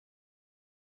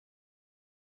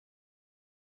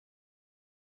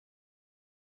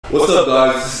What's up,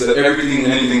 guys? This is the Everything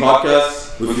and Anything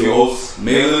podcast with your host,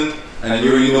 Malin. And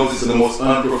you already know this is the most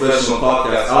unprofessional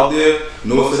podcast out there.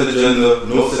 No set agenda,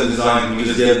 no set design. We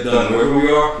just get it done. Wherever we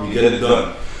are, we get it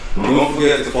done. Don't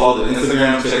forget to follow the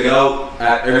Instagram. Check it out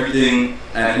at Everything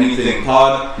and Anything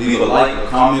Pod. Leave a like, a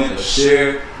comment, a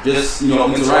share. Just,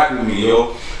 interact with me,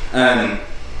 yo. And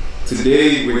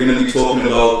today we're going to be talking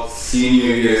about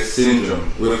senior year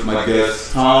syndrome with my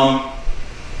guests, Tom.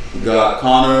 We got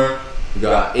Connor. We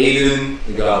got Aiden,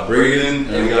 we got Braden,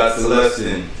 and we got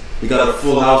Celestine. We got a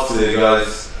full house today,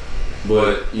 guys.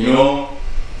 But, tune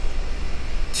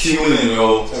in,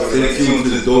 yo. Stay tuned to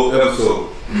this dope episode.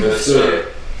 Yes,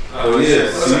 sir. Oh,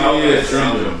 yeah, senior year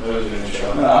syndrome.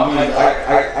 I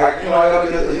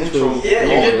gotta get the intro. Yeah, you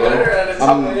get better at it.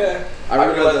 I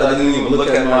realized that I didn't even look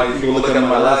at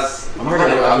my last. I'm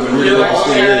ready. I was really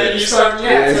you start, so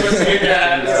it's good.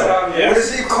 What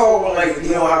is it called when,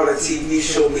 how the TV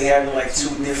show be having,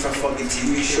 two different fucking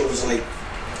TV shows,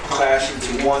 clash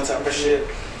into one type of shit?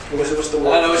 What's the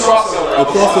word? I know, it's crossover. A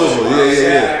crossover,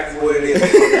 yeah. What it is.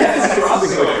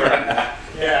 Crossover.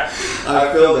 Yeah.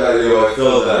 I feel that, yo. I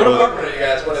feel that. What number are you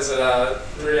guys? What is it?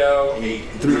 308?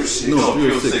 306. No,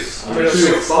 306.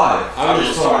 305. I'm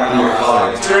just talking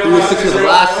 305. 306 was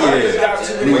last year.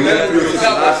 We got 306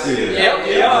 last year. Yeah.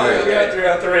 We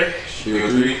got 303.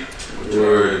 303?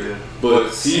 Word.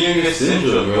 But senior year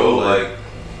syndrome, yo,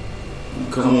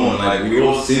 come on, we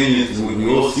all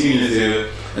seniors here.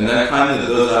 And that kind of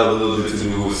does have a little bit to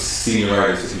do with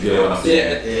senioritis, if you get what I'm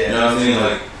saying. Yeah. You know what I'm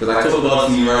saying? Because I talked about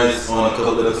senioritis on a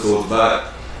couple episodes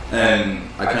back, and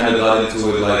I kind of got into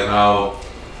it, how,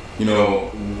 we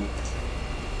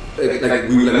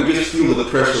just feel the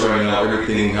pressure right now,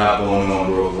 everything we have going on,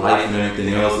 bro, life and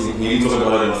everything else. We talk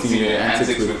about it on senior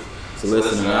antics with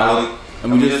Celeste and Alec, and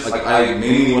we just,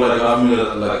 mainly what I got from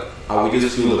it, we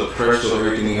just feel the pressure of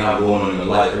everything we have going on in the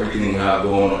life, everything we have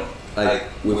going on.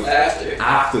 With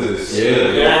after this,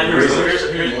 yeah. Here's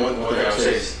one thing I'll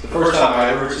say. The first time I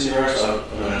ever heard senioritis, I'm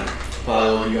gonna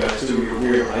follow you guys too. We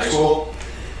were in high school.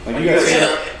 You guys say,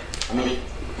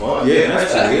 what? Yeah,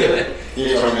 that's cool.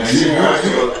 Yeah,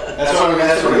 senioritis. That's what I'm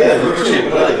asking. Yeah,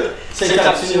 but same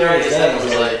time senioritis, that was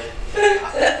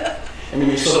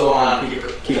we still go on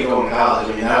keep going to college.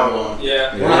 Now we're going.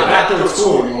 Yeah. We're not back to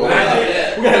school anymore.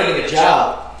 We're gonna get a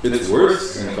job. It's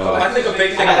worse in college. I think a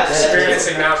big thing I'm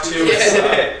experiencing now too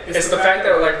is the fact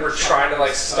that we're trying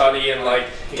to study and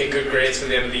get good grades for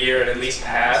the end of the year and at least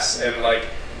pass, and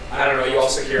I don't know, you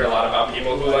also hear a lot about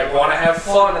people who want to have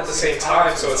fun at the same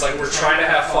time, so it's we're trying to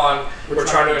have fun, we're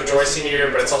trying to enjoy senior year,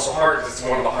 but it's also hard because it's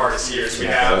one of the hardest years we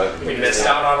have. We missed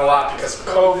out on a lot because of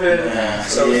COVID,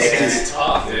 so it's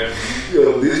tough, dude.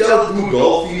 Yo, did y'all do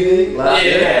golf last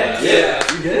year? Yeah.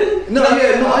 You did? No, I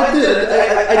did.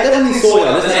 I definitely saw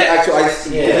y'all. This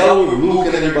is y'all were Luke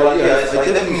and everybody. I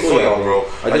definitely saw y'all, bro.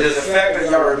 The fact that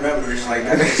y'all remember is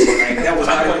that was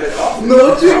not even a thought. No,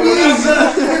 what you mean?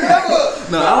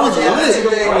 No, I was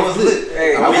lit.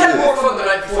 Hey, we had more fun the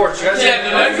night before. The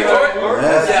night before?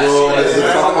 Yes, bro.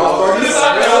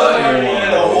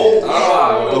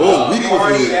 The whole week was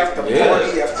party lit. after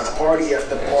party after party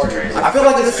after party. I feel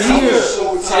like a senior.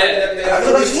 So tired. I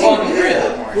feel like a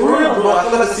senior. For real, bro. I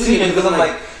feel like a senior because I'm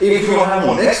if we don't have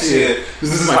one next year,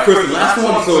 this is my first and last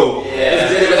one, so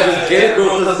let's get it,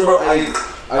 bro. Because, bro, I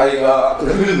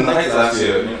we did the nights last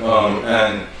year,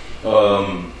 and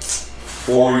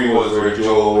 4E was where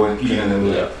Joe and Peter and them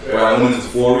lived. Where I went to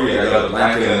 4E, I got a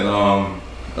blanket and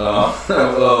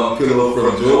pillow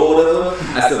from Joe or whatever.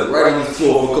 I slept right on the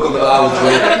floor for a couple of hours, bro.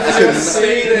 I couldn't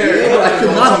stay there. Yeah, I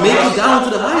could not make it down to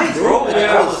the heights, bro. I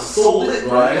was so lit,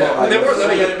 right? And they weren't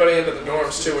letting anybody into the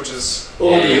dorms too, which is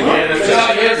Couldn't get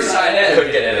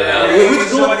in and out.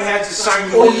 Somebody had to sign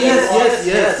you. Oh, yes.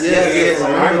 I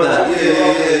remember that.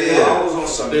 Yeah. I was on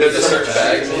something. There's the search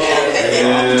bags. Dude,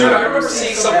 I remember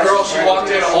seeing some girl, she walked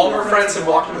in, all of her friends had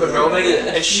walked into the building,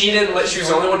 and she was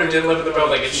the only one who didn't live in the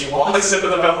building, and she walks into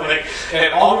the building,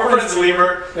 and all of her friends leave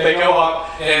her, they go up,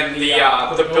 and the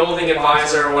building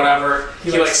advisor or whatever,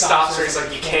 he stops her, he's like,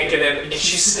 you can't get in, and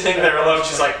she's sitting there alone,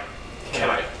 she's like, can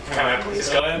I please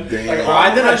go in?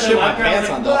 Why did I shit my pants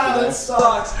on Duffy? That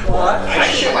sucks. What? I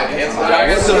shit my pants on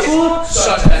What's the food?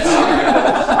 Such a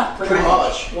pretty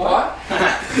much. What?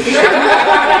 You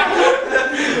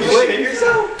shit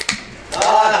yourself?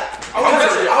 I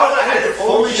had to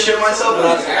fully shit myself, but I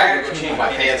was like, I gotta go change my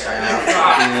pants right now.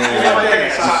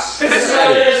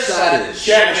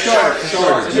 Short.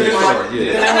 The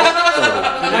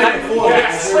night before,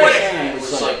 it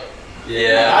was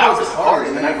Yeah. I was just hard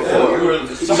the night before. We were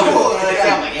so cold. I'm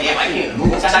like, damn, I can't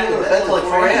move. I didn't go to bed till like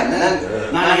 4 a.m. And then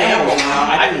 9 a.m. rolls around.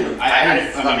 I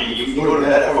mean, you go to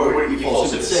bed at 4, you fall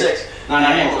asleep at 6. 9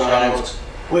 a.m. rolls around and it's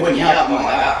waking me up. I'm like,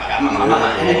 I'm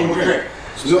not any more drink.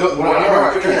 So when I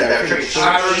remember drinking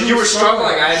that, you were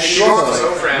struggling. I had to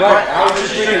so friend. Right, I was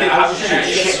just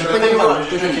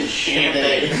drinking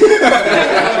champagne.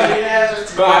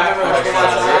 But I remember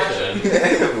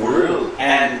for real.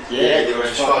 And yeah, they were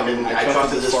just fucking, I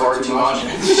trusted this far too much.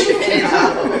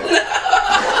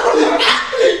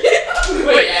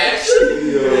 Wait,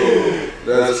 actually? Yo,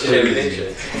 that's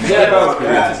crazy. Yeah, bro.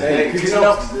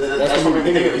 That's what we're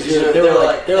thinking of. They were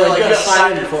like, you gotta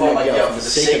sign in for like, yo, for the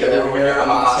sake of everywhere, I'm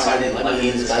not signing like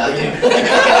millions inside the game.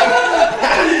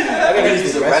 I gotta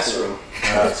use the restroom.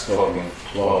 That's fucking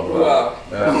wow, bro. Wow.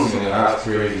 That's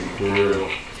crazy, for real.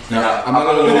 Now, I'm not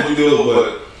gonna know what you do, but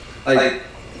like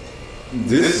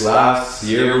this last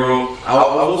year, bro, I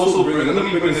was also bringing. Let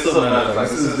me bring this up. Like,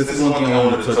 this is one thing I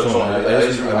wanted to touch on.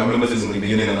 I remember this in the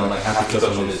beginning, and I'm like, I have to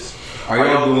touch on this. Are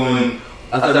y'all doing?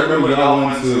 I remember y'all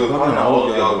went to. Probably not all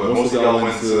of y'all, but most of y'all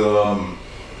went to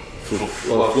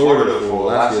Florida for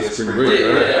last year's spring break,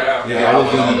 right? Yeah, I was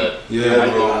in. Yeah,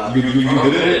 bro. You did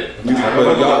it. You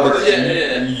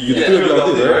did,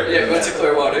 right? Yeah, went to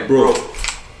Clearwater, bro.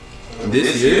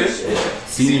 This year,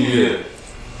 senior year,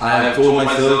 I have told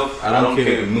myself I don't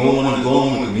care if no one is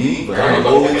going with me, but I'm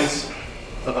always.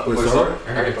 Wait, sorry? I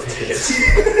already booked tickets.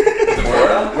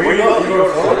 Florida? Where you go to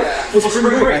Florida? For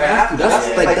spring break, I have to. That's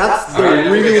the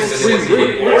real spring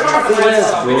break. We're trying to play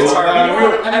something. It's hard. I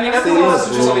mean, everyone wants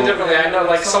to do Say something differently. I know,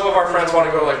 like, some of our friends want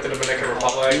to go, like, the Dominican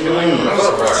Republic. And, like,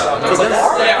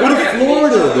 Go to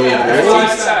Florida, though, bro.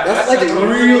 That's like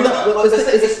real.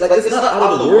 It's not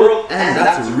out of the world, and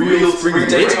that's real spring break,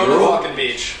 Daytona bro. fucking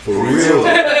beach. For real.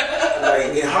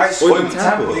 Like in high school, Or in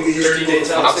Tampa. niggas used to 30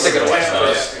 days out. I'm sick of the West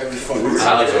Coast. every fucking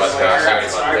I like the West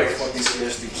Coast. I fucking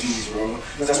Siesta Keys, bro.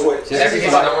 That's what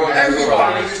Siesta's number one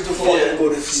everybody used to fucking go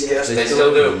to Siesta. They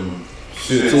still do.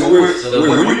 Shit. So where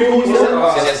you going?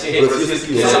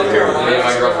 South Carolina. Me and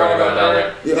my girlfriend are going down there.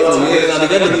 Yeah, now they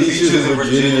got the beaches in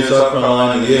Virginia, South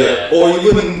Carolina, yeah. Or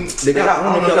even, they got, I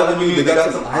don't know if y'all knew, they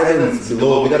got some islands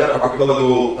below, they got an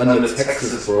archipelago under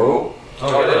Texas, bro.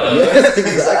 Oh, really? Yes,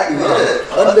 exactly,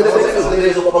 yeah. Under Texas,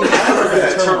 there's a fucking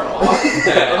African terminal.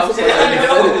 I'm saying, I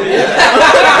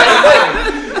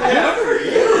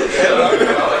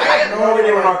No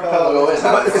idea what archipelago is.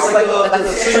 It's like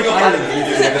a single island.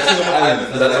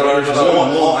 That's what I'm just one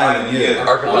island, yeah.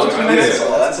 Archipelago.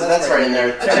 That's right in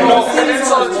there. And it's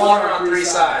on water on 3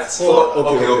 sides.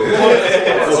 Okay.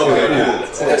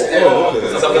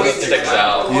 Something that sticks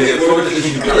out. Yeah, Florida is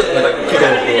like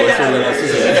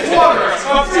Water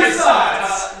on 3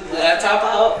 sides. Laptop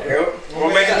out.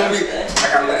 We'll make it gonna be. I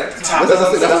got like the top. That's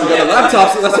what we got the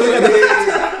laptops. That's what we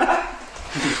got.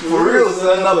 For real,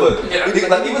 son. No, but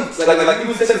like even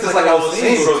Texas, like I was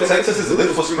saying, bro. Texas is lit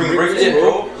for spring break,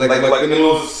 bro. Like in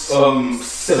those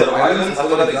set of islands. I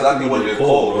forgot exactly what they're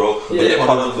called, bro. But they're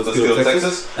part of the state of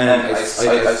Texas, and I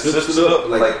searched it up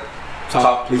like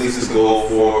top places to go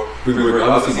for spring break.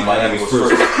 Obviously, Miami was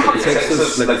first.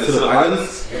 Texas, like the set of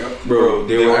islands, bro.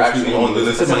 They were actually on the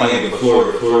list. They said Miami, but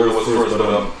Florida was first,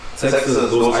 but Texas,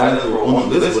 those islands were on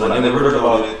the list, but I never heard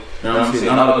about it. You know what I'm saying?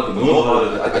 Not a lot of people know about it.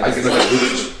 I guess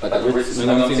like rich, you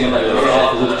know what I'm saying? Like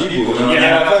rich people, you know what I'm saying?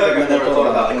 Yeah, I feel like I never thought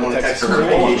about like going to Texas or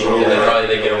vacation. Yeah,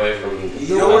 they get away from.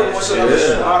 You know what? What's another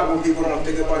spot when people don't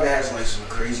think about it has like some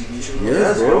crazy beaches?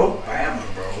 Yeah, bro. Bahama,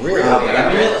 bro. Really?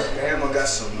 Bahama got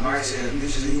some nice ass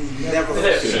beaches you never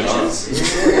seen. I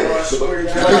swear to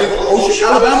God.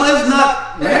 Alabama is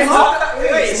not.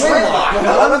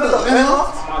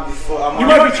 You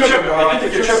might be tripping, bro. I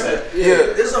think you're tripping.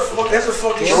 Yeah. There's a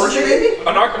fucking Georgia, baby.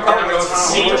 An archipelago is a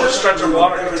single stretch of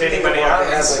water containing many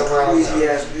islands. Has like crazy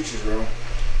ass beaches, bro.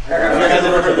 Have you guys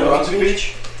ever heard of Brunswick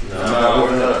Beach? No.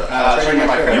 It's right near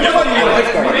my crib.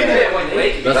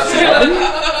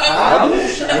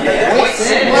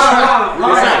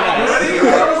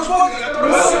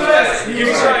 He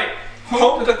was right.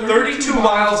 Home to 32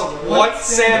 miles of white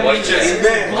sand beaches.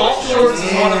 Gulf Shores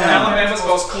is one of Alabama's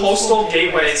most coastal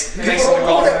gateways, thanks to the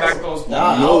Gulf of Mexico's.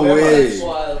 No way.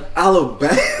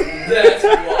 Alabama. That's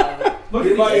wild.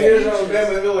 Everybody hears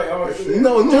Alabama and they're like, oh shit.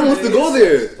 No one wants to go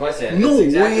there. What I said. No It's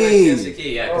exactly way. Like Kansas City,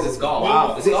 yeah, because it's golf.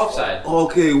 Wow. It's a golf side.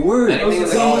 Okay, word. Anything in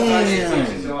the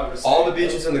Damn. All the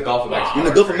beaches in the Gulf of Mexico. In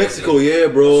the Gulf of Mexico, yeah,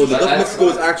 bro. The Gulf of Mexico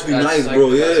is actually nice,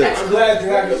 bro. Yeah. I'm glad you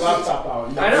have your laptop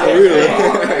out. I know. For real.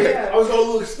 I was gonna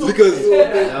look stupid.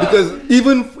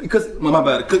 Because my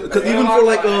bad. Because even for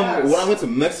like when I went to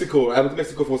Mexico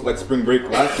for like spring break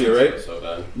last year, right?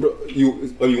 Bro, you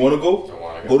want to go? I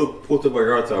want to Go to Puerto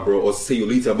Vallarta, bro, or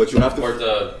Sayulita, but you have to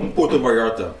Puerto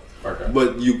Vallarta. Okay.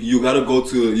 But you gotta go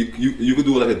to you could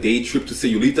do like a day trip to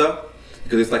Sayulita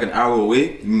because it's like an hour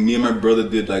away. Me and my brother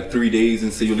did like 3 days in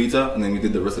Sayulita, and then we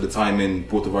did the rest of the time in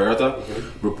Puerto Vallarta.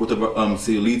 But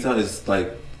Sayulita is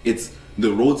like the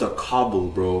roads are cobble,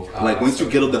 bro. Like once you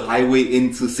get up the highway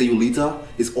into Sayulita,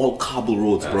 it's all cobble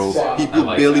roads, bro. People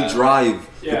barely drive.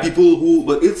 Yeah. The people who,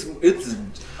 but it's.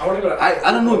 I want to go to.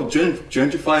 I don't know if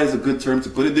gentrify is a good term to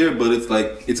put it there, but it's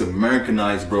like it's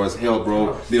Americanized, bro, as hell,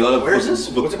 bro. Where is this?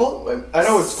 What's it called? I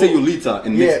know it's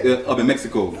Sayulita up in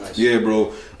Mexico. Nice. Yeah,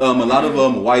 bro. A lot of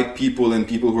white people and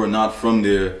people who are not from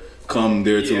there come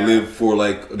there to live for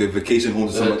like their vacation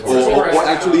homes, or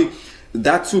actually.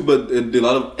 That too, but there are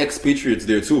a lot of expatriates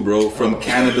there too, bro. From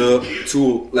Canada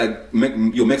to like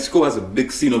Mexico has a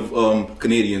big scene of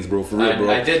Canadians, bro. For real, bro.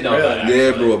 I did know that. Yeah,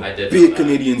 Actually. bro. I did Big know that.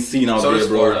 Canadian scene out So there, does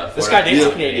bro. Florida. This guy dates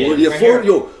Canadian. Yeah, Right Florida,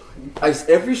 here. yo.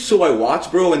 Every show I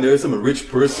watch, bro, and there's some rich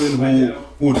person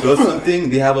who does something,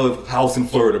 they have a house in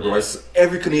Florida, bro.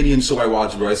 Every Canadian show I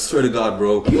watch, bro, I swear to God,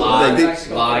 bro. A lot of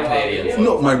Canadians.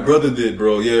 No, my brother did,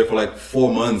 bro. Yeah, for like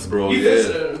 4 months, bro.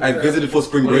 I visited for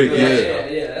spring break.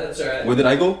 Yeah, that's right. Where did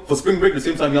I go? For spring break, the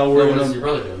same time y'all were. What does your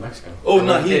brother do in Mexico? Oh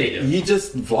no, What did he do? he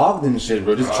just vlogged and shit,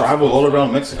 bro. Just traveled all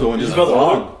around Mexico and just brother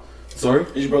vlogged. Sorry?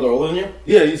 Is your brother older than you?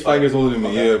 Yeah, he's 5 years older than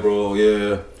me. Yeah, bro.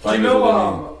 Yeah, 5 Do you years older than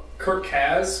know Kirk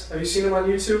Kaz? Have you seen him on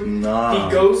YouTube? me. Nah.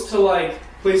 He goes to like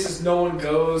places no one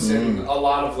goes in a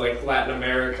lot of like Latin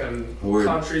American Word.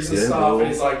 countries and Yeah, stuff. bro. And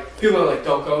he's like, people are like,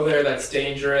 don't go there, that's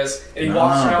dangerous. And he Nah,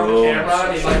 walks around bro. with the camera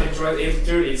and he like enjoys it.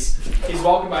 Dude, he's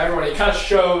walking by everyone. He kind of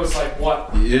shows like what,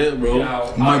 Yeah, bro. you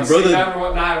know, My obviously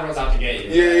brother. not everyone's out to get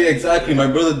you. Yeah, exactly. My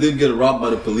brother did get robbed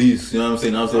by the police. You know what I'm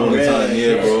saying? That was the only really? time.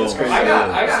 Yeah, bro. That's crazy.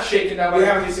 I got shaken down by the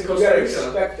police in You Costa gotta Rica.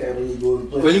 expect that when you go to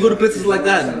places. When you go to places like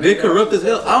that, they're corrupt as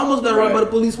hell. I almost got robbed by the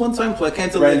police one time, so I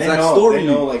can't tell Right, the they exact know, story. They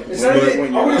know, like, It's not when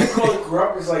even, I you're wouldn't call it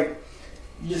corrupt. It's like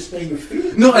you just pay your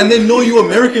fee. No, and they know you're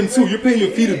American too. You're paying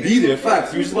your fee to be there.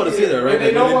 Facts. You were just about to say that, right?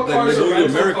 They know what cars they are know you're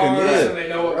rental American. cars, Yeah. and they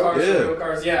know what cars are real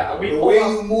cars. Yeah, we The pull way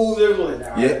up. you move, they're like,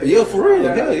 nah. Yeah, for real.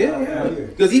 Yeah.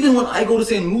 Because even when I go to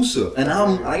St. Lucia, and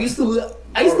I used to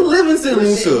live in St.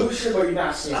 Lucia. But you're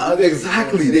not seeing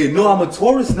Exactly. They know I'm a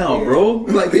tourist now, bro.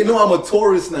 Like they know I'm a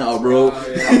tourist now, bro.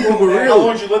 For How long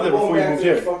real. did you live there before you moved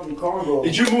here? Fucking Congo.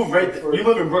 Did you move right there? You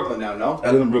live in Brooklyn now, no?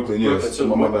 I live in Brooklyn. Yes. Brooklyn, so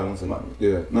my what- bad. One second.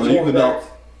 Yeah. No, I'm you going could back. not.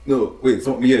 No, wait.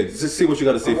 So yeah, just see what you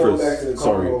got to say I'm going back to first. the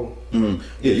Sorry. Congo.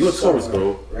 Yeah, you're a tourist,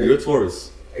 bro. Right? You're a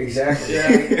tourist. Exactly. Yeah,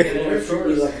 They're treating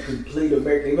me like a complete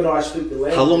American, even though I speak the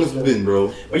language. How long has it been,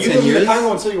 bro? But you 10 lived in years?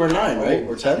 Congo until you were 9, right?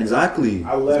 Or 10? Exactly.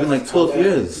 I It's left. been like 12 I left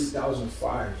years. in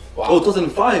 2005. Oh,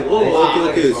 2005. Oh,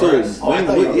 okay. So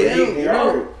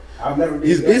yeah. I've never been.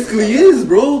 He's there. basically is,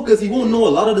 bro, because he won't know a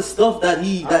lot of the stuff that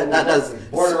that's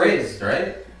Born and raised,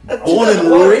 right? born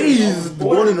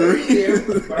and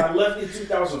raised. But I left in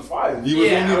 2005. He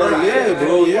was only like,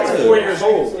 bro, I was 4 years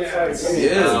old.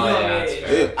 Yeah.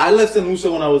 Yeah. I left St.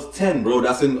 Lucia when I was 10, bro.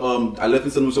 That's in I left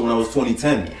in St. Lucia when I was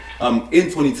 2010. In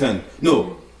 2010.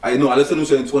 No. I left St.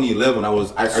 Lucia in 2011. I was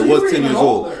So 10 you were even years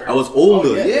old. older. I was older.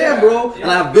 Oh, yeah. Yeah, bro. And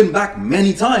I've been back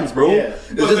many times, bro. Yeah. It's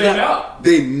But just they that know.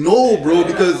 they know, bro,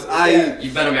 because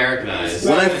You've been Americanized.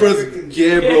 when I first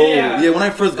when I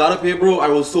first got up here, bro, I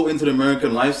was so into the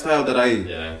American lifestyle that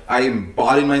I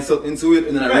embodied myself into it,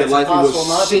 and then I Right, it's realized it impossible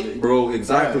not was to shit, bro.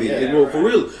 Exactly, Right, yeah. bro, for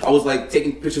real. I was like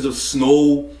taking pictures of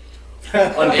snow.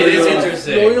 It is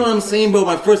interesting. Bro, you know what I'm saying, bro?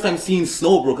 My first time seeing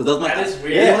snow, bro, because that was my. That is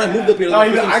weird. Yeah, when I moved up here, that No, was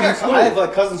even, my first time seeing I have snow.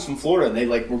 like cousins from Florida, and they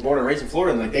like were born and raised in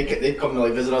Florida, and like they come to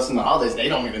like visit us in the holidays. They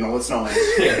don't even know what snow is.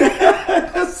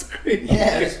 That's crazy.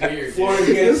 Yeah, It's weird. Florida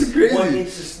gets That's crazy. 1 inch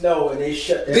of snow and they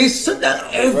shut that. They shut down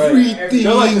everything.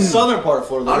 they're like the southern part of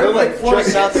Florida. They're like Florida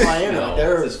just south of gets Miami. snow.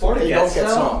 They're Does Florida they get don't get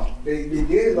snow? snow. They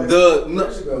did like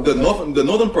years ago. the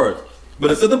northern part. But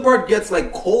the southern part gets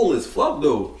like cold as fuck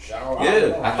though.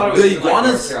 Yeah, I thought it was the like North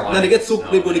iguanas. Carolina Then they get so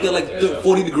snow, when they get like right there.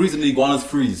 40 degrees and the iguanas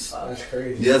freeze. That's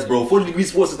crazy. Yes, bro. 40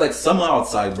 degrees for us is like summer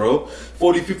outside, bro.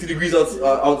 40, 50 degrees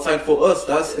outside for us.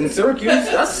 That's in Syracuse.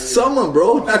 That's summer,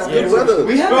 bro. That's good weather.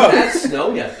 We haven't had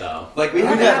snow yet, though. Like we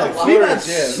haven't had like a We've lot. had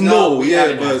Yeah. snow, we yeah,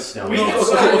 haven't had but snow. no, We okay, had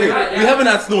snow. okay. Yeah. We haven't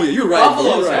had snow yet. You're right. bro.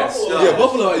 Buffalo's You're right. had snow. Yeah,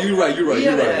 Buffalo. You're right. We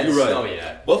haven't had You're snow right.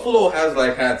 yet. Buffalo has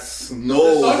like had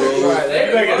snow, bro. Right,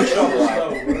 They get in trouble.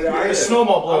 I The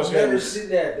snowball blows. I've never seen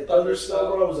that. The thunder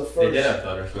snow, bro, was the first. They did have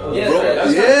thunder snow. Yeah. Bro,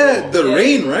 That's yeah, the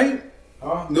rain, right?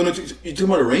 Huh? No, you talking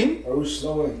about the rain? Or it was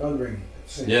snowing, thundering.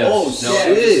 Yeah. Oh, snow,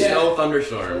 shit. Snow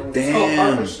thunderstorm.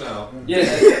 Damn. snow. Yeah.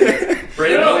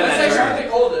 Brandon No, coined that's that actually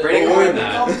term. called it. Brandon coined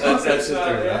that. That's Thunder his snow,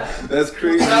 term. yeah. That's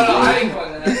crazy. No, I bro. didn't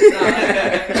coin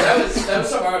that. No, that was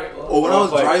some article. Oh, when I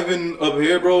was driving up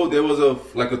here, bro, there was a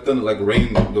thunder, like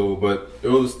rain though, but it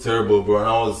was terrible, bro. And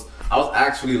I was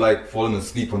actually like falling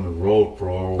asleep on the road,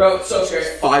 bro. Bro, it's so scary.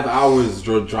 5 hours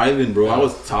driving, bro. I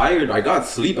was tired. I got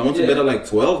sleep. I went to bed at like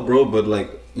 12, bro. But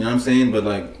like, you know what I'm saying? But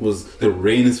like, the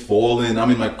rain is falling. I'm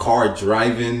in my car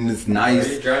driving. It's nice. Where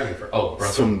are you driving for? Oh, bro.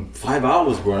 It's from 5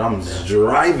 hours, bro. And I'm just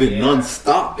driving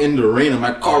non-stop in the rain, and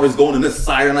my car is going on this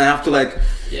side, and I have to like.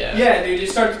 Yeah, dude. You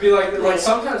start to be like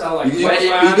sometimes I like. You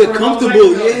get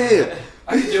comfortable, yeah.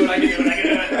 I can do it.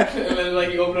 And then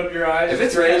like you open up your eyes. If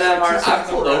it's raining that hard, I've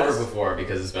pulled over before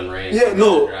because it's been raining. Yeah,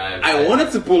 no, I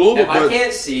wanted to pull over, if but I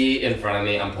can't see in front of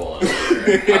me, I'm pulling over.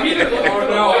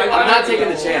 I'm not taking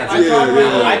the chance.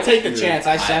 I take the chance.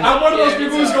 I send it. I'm one of those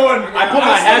people who's going. I put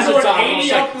my hazards on.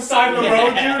 80 up the side of the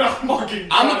road, dude.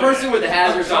 I'm the person with the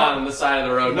hazards on the side of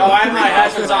the road. No, I have my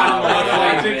hazards on.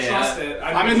 I didn't trust it.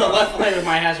 I'm in the left lane with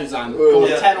my hazards on.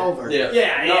 Going 10 over.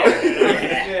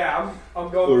 Yeah. I'm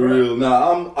going for real.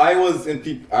 Nah, I was in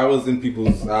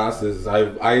people's asses.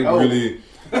 I really.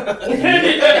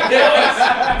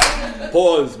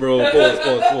 Pause, bro. Pause.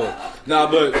 Nah,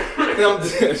 but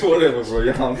whatever, bro.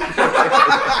 Yeah.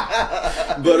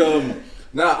 But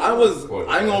nah, I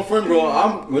ain't gonna front,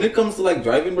 bro. When it comes to like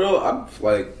driving, bro, I'm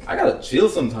like, I gotta chill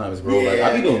sometimes, bro. Like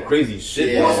I be doing crazy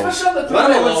shit, bro. Especially on the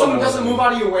thing when someone doesn't move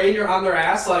out of your way and you're on their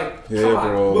ass, like, come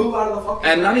on, move out of the fucking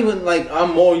way. And not even like,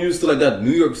 I'm more used to like that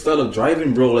New York style of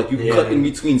driving, bro. Like you cut in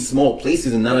between small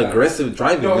places and not aggressive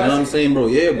driving. You know what I'm saying, bro?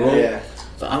 Yeah, bro. Yeah.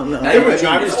 So I don't know.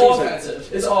 It's all offensive.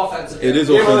 It's all offensive. It is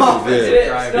offensive. It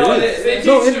is. No, it is. They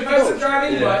teach defensive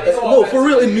driving, but it's all offensive. No, for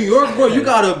real, in New York, bro, you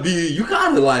gotta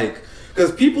like.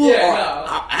 Because people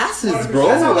are asses, bro.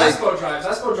 That's how like, Espo drives.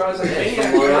 Espo drives like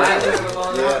maniac.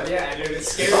 Yeah, dude,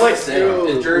 it's scary. I like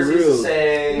saying Jersey's the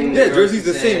same. Yeah, Jersey's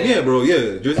the same. Yeah, bro.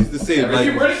 Yeah, Jersey's the same. If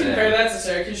you were to compare that to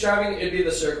Syracuse driving, it'd be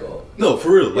the circle. No,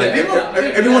 for real. Like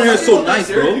everyone here is so nice,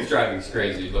 bro. Syracuse driving's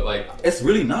crazy, but like it's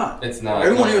really not. It's not.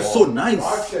 Everyone here is so nice.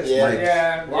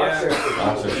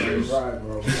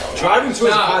 Driving to a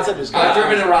concept is good. I've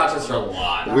driven in Rochester a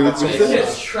lot.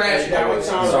 It's trash.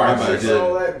 Sorry,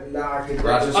 my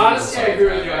Honestly, I agree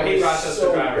with you. I hate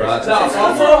Rochester drivers.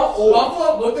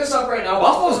 Buffalo, look this up right now.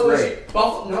 Buffalo's great.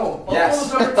 Buffalo's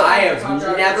Yes. number 10 I have top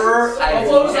drivers. never.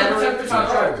 Buffalo's number 10 for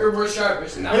top drivers. Or worst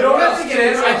drivers. You know what I think it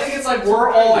is? I think it's like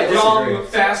we're all young,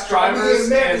 fast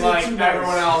drivers, and like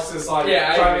everyone else is like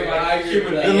driving like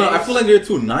human beings. No, I feel like they're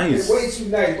too nice. They're way too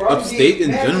nice, bro. Upstate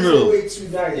in general. Way too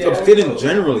nice. Upstate in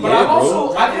general, yeah,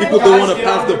 bro. People don't want to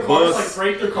pass the bus. Like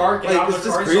break their car, get out of it's the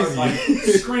just car, crazy. start, like,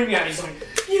 screaming at me. He's like,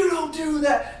 "You don't do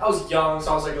that." I was young,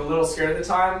 so I was like a little scared at the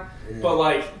time. But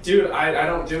like, dude, I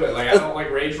don't do it. Like, I don't like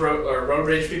road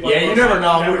rage people. Yeah, you never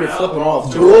know who you're flipping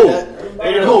off. Bro,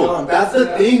 no, that's the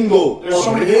thing, though. There's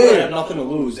so many people that have nothing to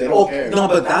lose. They don't care. No,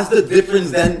 but that's the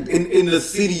difference then in the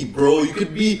city, bro. You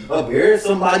could be up here,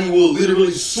 somebody will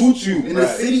literally shoot you. In the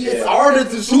city, it's harder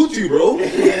to shoot you, bro.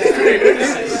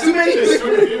 It's too many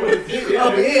people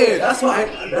up here. That's why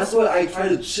I try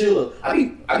to chill. I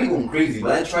be going crazy,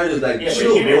 but I try to like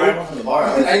chill, bro. Right from the bar.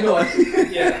 I know. I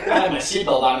had my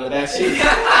seatbelt on in the back seat.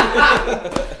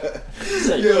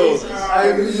 Yo,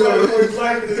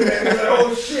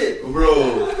 oh shit,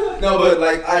 bro. No, but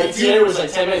like It was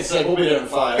like 10 minutes. It's like we'll be there in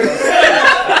 5.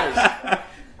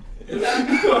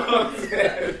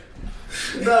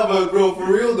 No, but bro, for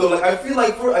real though, like I feel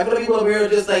like people up here are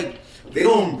just like they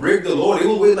don't break the law. They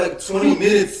will wait like 20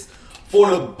 minutes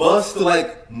for the bus to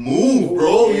like move,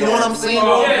 bro. You know what I'm saying,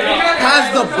 bro?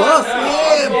 Pass the bus, bro.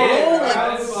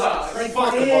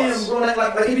 Like damn, bro.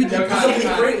 Like if you do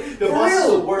something great, The bus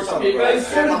is the worst on the road. I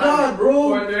swear to God,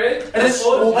 bro. And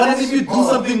if you do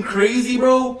something crazy,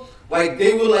 bro, like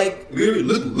they will like literally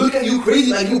look at you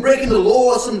crazy, like you breaking the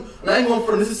law or some. And I ain't going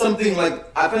for this is something like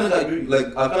I kind of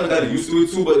got used to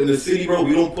it too. But in the city, bro,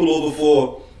 we don't pull over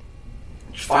for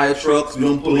fire trucks. We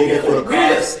don't pull over for the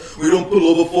cops. We don't pull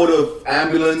over for the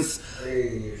ambulance.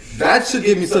 That should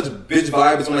give me such bitch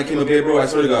vibes when I came up here, bro. I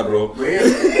swear to God, bro.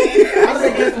 Really? How did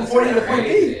they get from 40 to point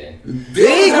B?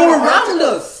 They go around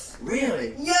us.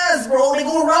 Really? Yes, bro. They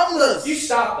go around us. You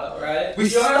stop though, right? We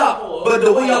stop, but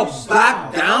the way y'all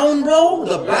back down, bro,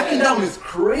 the backing down is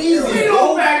crazy, bro. We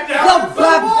don't back down. Y'all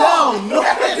back down. No,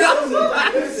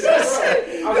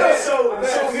 so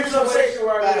here's what I'm saying.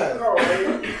 Where I was in the car,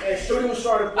 right? And Shorty was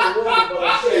trying to pull over, but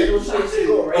like shit, it was supposed to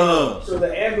go, right? So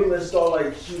the ambulance thought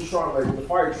like she was trying to, like, the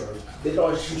fire truck, they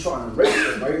thought she was trying to race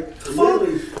them, right? They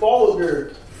literally followed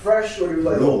her fresh, or you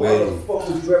like, No why way. the fuck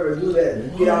would you ever do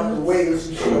that? Get out the way or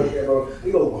some shit like that, bro.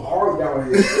 We go hard down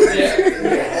here.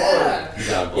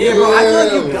 Yeah, bro, I feel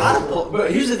like you gotta pull.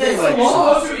 But here's the thing, like,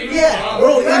 yeah,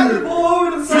 bro,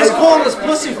 he's calling us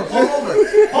pussy for pulling over.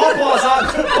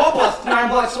 Pawpaw's 9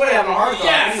 blocks away having a heart attack.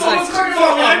 Yeah, And he's someone's like, coming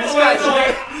fuck from on,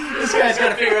 this guy's got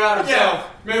to figure it out himself.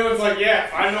 Yeah, Malin's like, yeah,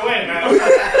 find a way, man.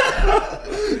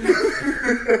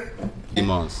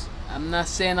 C-Moss. I'm not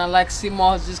saying I like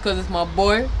C-Moss just because it's my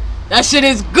boy. That shit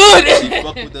is good. She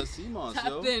fuck with the C-Moss, Tap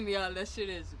yo. in, y'all. That shit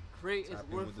is great. Tap It's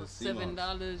in worth with for the C-Moss.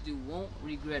 $7. You won't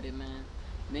regret it, man.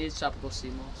 Maze Tropical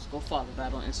C-Moss. Go follow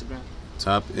that on Instagram.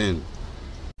 Tap in.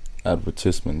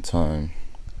 Advertisement time.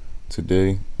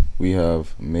 Today we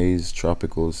have Maze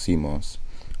Tropical Sea Moss,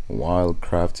 wild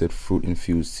crafted fruit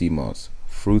infused sea moss,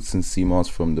 fruits and sea moss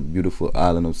from the beautiful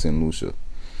island of St. Lucia.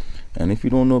 And if you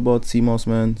don't know about sea moss,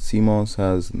 man, sea moss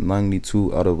has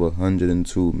 92 out of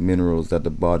 102 minerals that the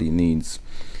body needs.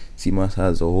 Sea moss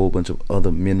has a whole bunch of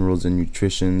other minerals and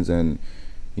nutritions and,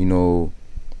 you know,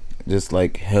 just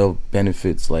like health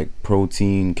benefits like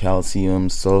protein, calcium,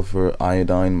 sulfur,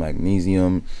 iodine,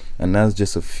 magnesium, and that's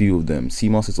just a few of them. Sea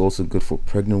moss is also good for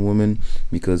pregnant women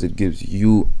because it gives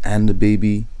you and the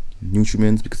baby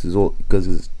nutriments because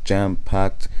it's jam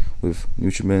packed with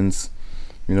nutriments.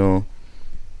 You know,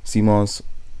 sea moss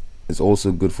is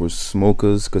also good for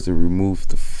smokers because it removes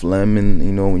the phlegm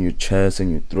in your chest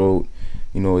and your throat.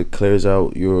 You know, it clears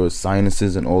out your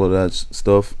sinuses and all of that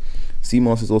stuff. Sea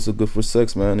moss is also good for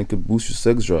sex, man. It could boost your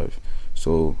sex drive.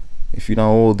 So if you're not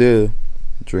all there,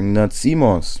 drink that sea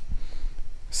moss.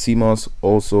 Sea moss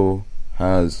also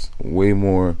has way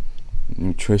more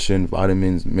nutrition,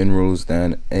 vitamins, minerals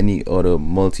than any other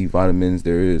multivitamins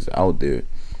there is out there.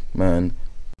 Man,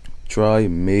 try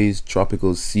Maze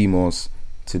Tropical Sea Moss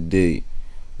today.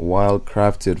 Wild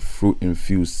crafted fruit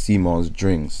infused sea moss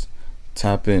drinks.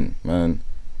 Tap in, man.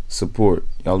 Support.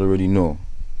 Y'all already know.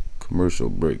 Commercial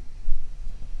break.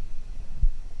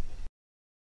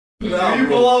 Do you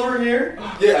pull over here?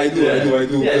 Yeah, I do.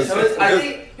 Yeah, so I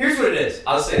think here's what it is.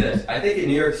 I'll say this. I think in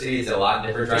New York City it's a lot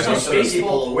different driving. There's no space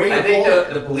people. Where you I think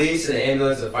pull? the police and the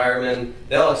ambulance and firemen,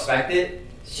 they'll expect it.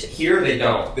 Here they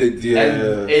don't. Yeah.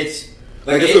 And it's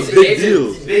Like it's a big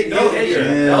deal. It's a big deal here.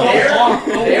 Yeah.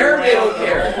 There they don't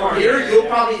care. Here they'll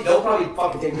probably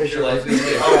fucking take a picture of your license and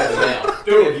get hung out of the mail.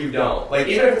 Dude, if you don't. Like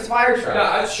even if it's fire truck. No,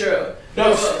 that's true.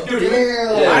 No, dude,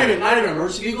 Yeah. not even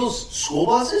emergency vehicles, school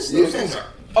buses, those things are.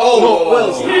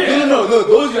 No,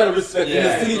 those you gotta respect. In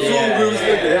the city too, Yeah. we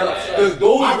respect the hell. Because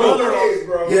those, My bro. brother is,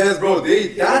 bro. Yes, bro.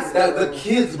 That's the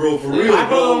kids, bro. For real, My brother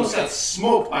bro. almost got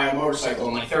smoked by a motorcycle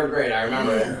in like 3rd grade. I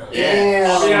remember it. I'll be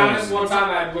Yeah. honest, one time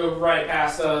I blew right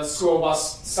past a school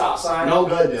bus stop sign. No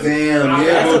good, dude. Damn,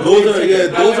 yeah, bro. Those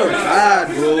are bad,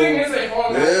 The bro. thing is, they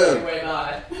hold that Yeah. anyway,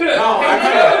 not. No,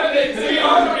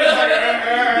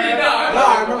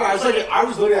 I remember. I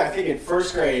was literally, I think, in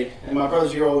 1st grade, and my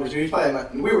brother's a year older, so he was probably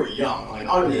like, we were young, like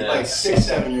under like 6,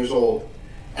 7 years old.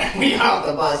 And we got off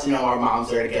the bus, our mom's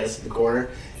there to get us to the corner.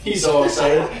 He's all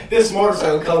excited. This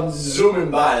motorcycle comes zooming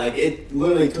by, like it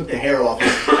literally took the hair off.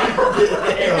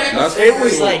 That's It was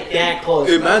crazy. like that close.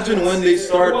 Imagine when they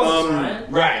start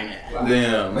Right.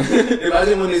 Damn.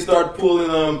 Imagine when they start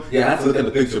pulling yeah, I have to look at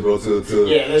the picture, bro, to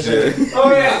Yeah, there's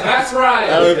Oh yeah, that's right.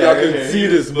 I don't know if y'all can see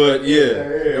this, but yeah,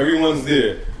 everyone's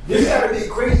there. This gotta be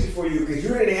crazy for you because you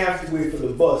didn't have to wait for the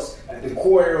bus at the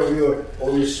corner of your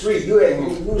street. You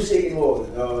was taking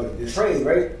the train,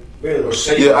 right? Really?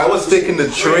 Yeah, I was taking the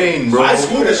train, bro. My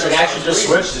school district actually just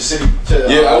switched the city to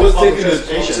Yeah, I was public taking the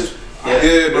transportation.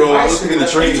 Yeah, bro, I was taking the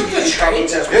train. You took the train?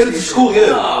 Yeah, to school,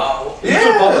 yeah.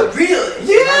 Yeah, really?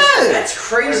 Yeah. That's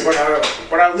crazy.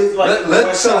 When I lived like Let- in the let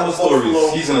west tell side our of stories.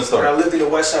 Buffalo, He's gonna start. When I lived in the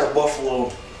west side of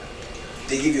Buffalo,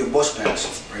 they give you a bus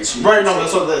pass, right? So you Right, no,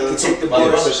 that's what you take the my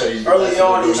brother bus. said. Early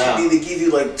on, that's what they give you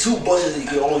like 2 buses that you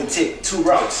can only take 2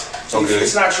 routes. So Okay. if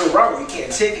it's not your route, you can't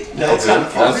take it. That's Okay. kind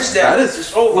of fun. That is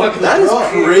It's over. that is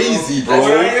crazy,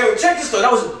 bro. Check this though.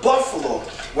 That was Buffalo.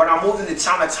 When I moved into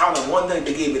town, and one thing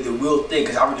they gave me the real thing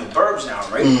because I'm in the burbs now,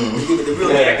 right? They give me the real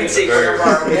thing. I can take whatever I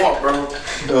want,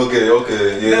 bro. Okay,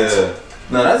 yeah.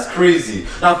 Now that's crazy.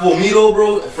 Now for me though,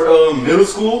 bro, for middle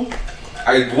school,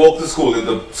 I walked to school.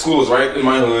 The school was right in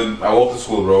my hood. I walked to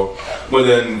school, bro. But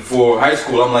then for high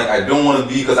school, I'm like, I don't want to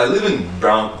be because I live in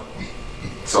I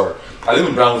live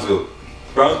in Brownsville.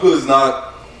 Brownsville is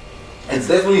not. It's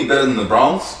definitely better than the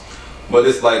Bronx, but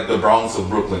it's like the Bronx of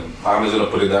Brooklyn. I'm just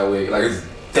gonna put it that way. Like it's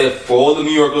dead for all the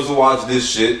New Yorkers who watch this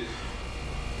shit.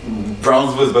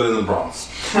 Brownsville is better than the Bronx,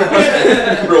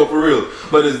 bro, for real.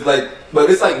 But it's like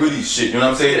really shit. You know what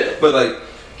I'm saying? But like,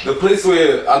 the place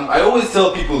where I always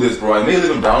tell people this, bro. I may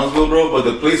live in Brownsville, bro, but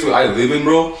the place where I live in,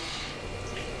 bro,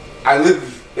 I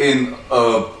live in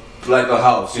like a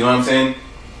house. You know what I'm saying?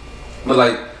 But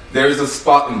like, there is a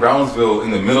spot in Brownsville,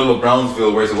 in the middle of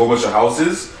Brownsville, where it's a whole bunch of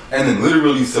houses, and then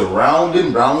literally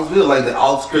surrounding Brownsville, like the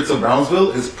outskirts of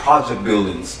Brownsville, is project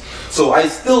buildings. So I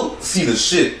still see the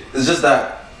shit. It's just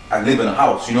that I live in a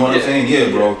house. You know what I'm saying? Yeah,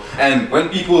 bro. And when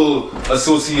people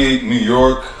associate New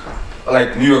York,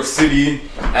 like New York City,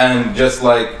 and just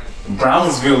like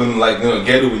Brownsville and like, you know,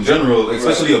 ghetto in general,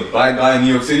 especially a black guy in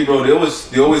New York City, bro, they always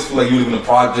feel like you live in the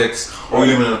projects or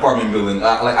you live in an apartment building.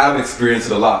 I've experienced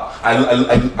it a lot.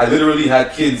 I literally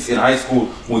had kids in high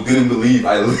school who didn't believe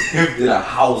I lived in a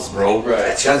house, bro.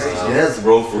 Right. Yes,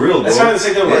 bro, for real, bro. That's kind of the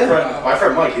same thing with my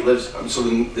friend Mike. He lives, so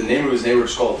the name of his neighborhood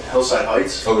is called Hillside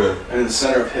Heights. Okay. And in the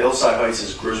center of Hillside Heights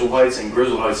is Griswold Heights, and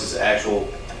Griswold Heights is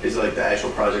like the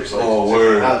actual projects. Like, oh,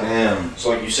 word, damn.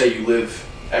 So like you say, you live.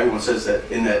 Everyone says that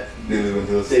they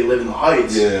live in the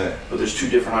heights. Yeah. But there's two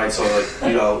different heights. So like,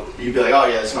 you know, you'd be like, oh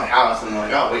yeah, it's my house, and they're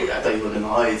like, oh wait, I thought you lived in the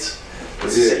heights. But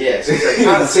it's so it's like kind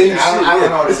of the same shit. I don't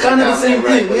know. It's kind of the same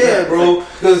thing, yeah, bro.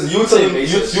 Because you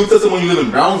tell someone you live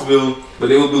in Brownsville, but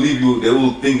they will believe you. They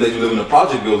will think that you live in a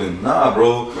project building. Nah,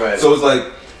 bro. Right. So it's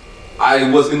like,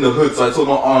 I was in the hood, so I told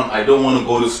my aunt I don't want to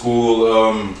go to school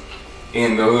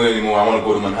in the hood anymore. I want to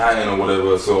go to Manhattan or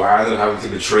whatever. So I ended up having to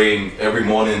take a train every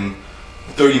morning.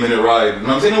 30-minute ride. You know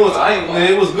what I'm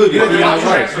saying? It was good. You had the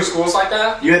option for schools like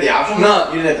that? You had the option? No.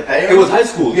 You didn't have to pay? It was high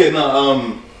school. Yeah,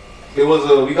 no. It was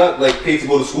we got like paid to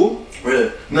go to school.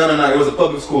 Really? No. It was a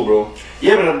public school, bro.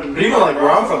 Yeah, but even like where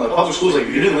I'm from, like public schools, like if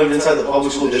you didn't live inside the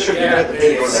public school district, you didn't have to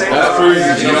pay to go to that. That's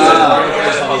crazy.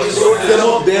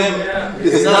 Some of them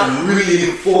is not really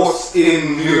enforced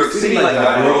in New York City like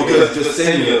that, bro. Because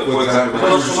Jasenia, for example,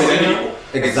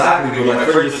 exactly, bro. My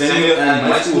first Jasenia, and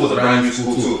my school was a brand new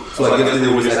school too. So I guess they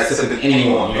were just accepting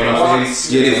anyone. You know what I'm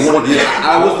saying? Yeah,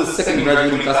 I was the second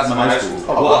graduating class in my high school.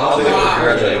 Well, how big was your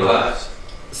graduating class?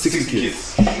 60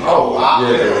 kids. Oh wow.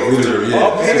 Yeah, literally, yeah.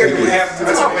 All parents would have to.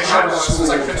 That's how big my school's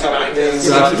like 59 kids.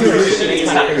 You have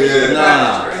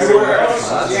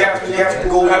to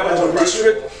go into a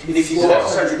district, and if you go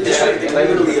outside your district, they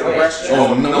literally arrest you.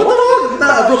 Oh no,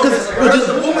 nah, bro, Because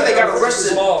the woman that got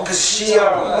arrested because she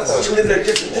lived in a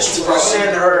different district, and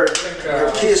sent her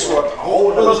kids for a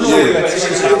whole other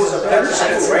district. It was a better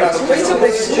school, right? It's a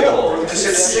big school.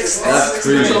 that's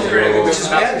crazy, bro. Which is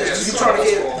madness. You trying to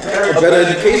get A better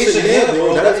education, yeah,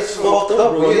 bro. That's fucked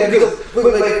up, bro. Yeah, because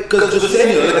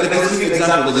Jasenia, like, let's give you an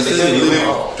example. Like, Jasenia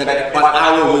live like 1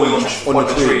 hour away on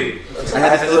the train. I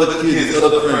had these other kids, these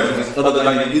other friends, these other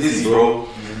guys in Izzy, bro.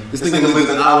 This thing lives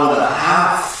an hour and a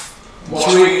half.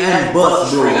 Train and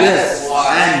bus, bro. Yes,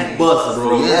 and bus,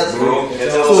 bro. Yes, bro.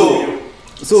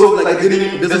 So like,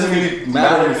 it doesn't really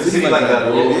matter in a city like that,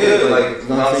 bro. Yeah, like, you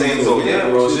know what I'm saying? So yeah,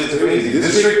 bro, shit's crazy.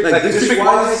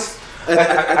 District-wise,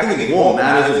 I think it more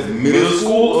matters in middle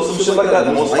school or some shit like that.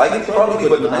 The most likely, probably,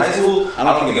 but in high school, I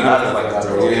don't think it matters like that,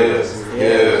 bro. Yeah.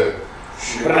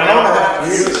 But I don't know how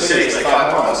New York City is like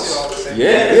 5 miles.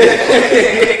 Yeah.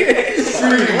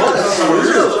 Pretty much.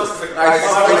 I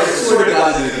swear to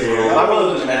God, bro. My brother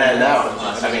lives in Manhattan now.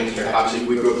 I mean, obviously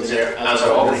we grew up in there, and I was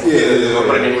like, oh,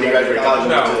 but I mean, when you graduated college, you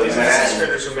went to Manhattan.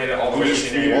 Spinners who made it all the way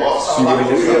to New York. I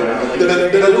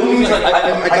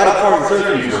got a car in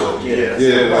Turkey, bro. Yeah,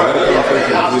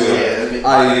 I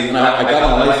got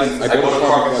my license. I bought a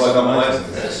car before I got my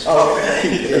license. Oh,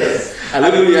 yes. I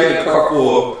literally had the car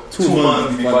for 2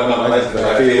 months before I got my license.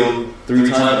 I failed 3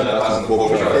 times and I got some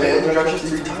gold card. What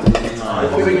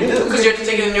did you do? Because you have to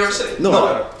take it in New York City. No,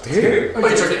 here. Oh,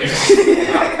 you took it here.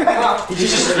 You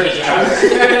just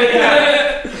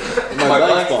My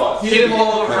blind spot. You did them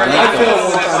all over. I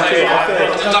failed one time. I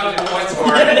deducted points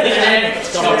for it.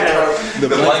 The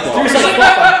blind spot.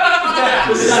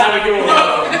 This is how we do it.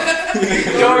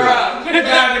 You're the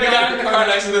guy in the car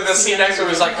next to the seat next to him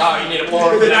was like, oh, you need a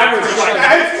blower. And I was like,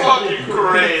 that's fucking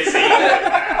crazy.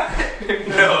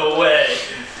 No way.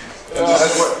 You want to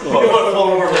pull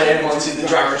over and once the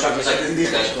driver truck was like, these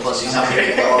guys are pussies. How can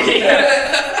they go?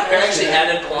 They're actually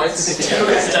added points.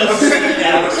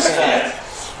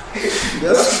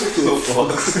 That's so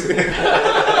fucked.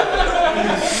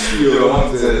 Yo,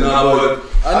 I'm dead. Nah, but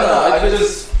I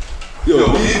just. Yo,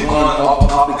 we've gone off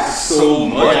topic so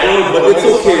much, bro, but it's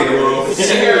okay, bro.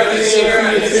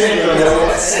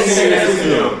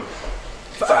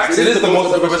 Facts. It is the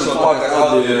most professional podcast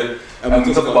out there, and we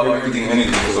can talk about everything and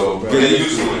anything, so get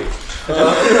used to it.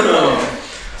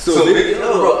 So, bro, I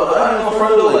don't know,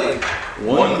 friend, though, like,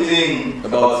 one thing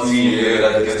about senior year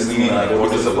that gets me, like,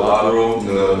 what is a lot, bro,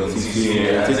 the senior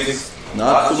year antics,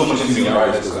 not so much senior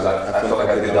artists, because I felt like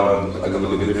I did that one like a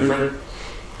little bit different,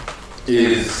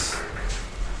 is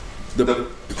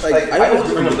like I always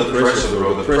remember the pressure,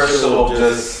 bro. The pressure of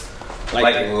just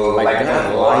like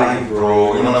that life,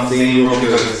 bro. You know what I'm saying, bro?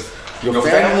 Because your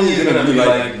family is gonna be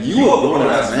like, you are grown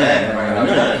ass man right now.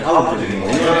 You're not in college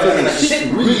anymore. You know what I'm saying? Like,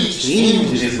 shit really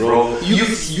changes, bro. You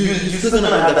still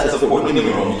gonna have that support. Don't get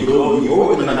me wrong. You're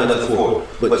always gonna have that support,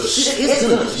 but shit is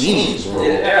gonna change, bro.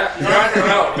 Yeah, you're on your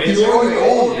own. Basically. You're on your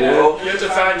own, bro. You have to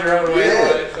find your own way.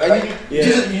 You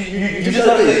just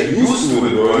have to get used to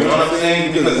it, bro. You know what I'm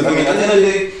saying? Because I mean, at the end of the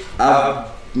day, I've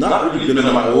not really been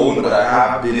on my own, but I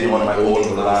have been on my own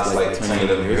for the last like 10,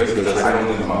 11 years because I don't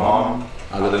live with my mom.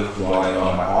 I live with my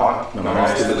aunt. My mom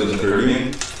still lives in the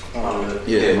Caribbean.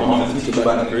 Yeah, my mom is still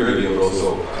back in the Caribbean, bro.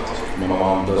 So my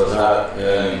mom does that,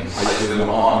 and I just live with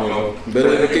my aunt. You know,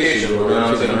 better education, bro. You know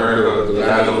what I'm saying? America, the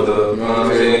land of the, you know what I'm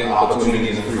saying?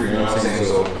 Opportunities and free. You know what I'm saying?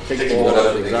 So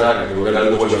exactly, we gotta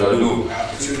do what you gotta do.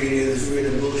 Opportunity is free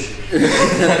and bullshit.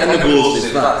 And the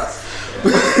bullshit, facts.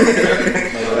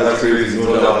 That's crazy,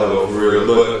 no doubt though, for real.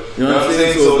 But you know what I'm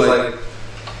saying? So it's like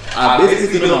I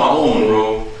basically been on my own,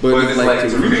 bro. But it's like to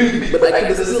really, but like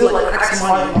it's still like asking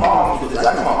my mom because I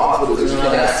know my mom would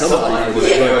have something.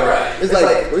 It's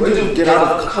like when you get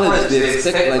out of college, they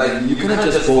expect like you cannot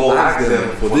just go ask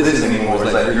them for this anymore.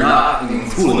 It's like you're not in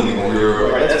school anymore. You're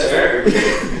Right, that's fair.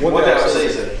 One thing I would say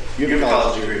is that you have a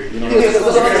college degree. You know, Yeah, that's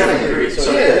what I'm saying. degree. So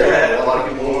Yeah. a lot of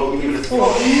people won't even. Oh,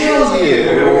 hell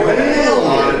yeah, bro. Hell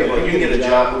yeah. You can get a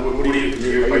job. What do you?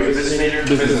 Are you a business major?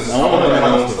 Business. I want to know my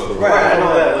own stuff. Right, I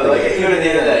know that. But like, even at the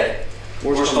end of the day,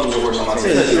 worst comes to worst. I'm not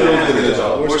saying that you don't have to get a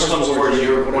job. Worst comes to worst.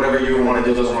 Whatever you want to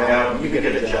do doesn't work out. You can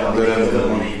get a job. You can get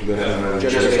money.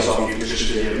 Just based off you.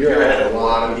 You're ahead of a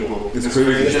lot of people. It's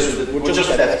crazy. Just with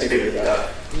that figure.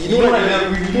 You know what I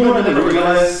never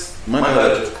realized? My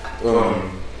bad.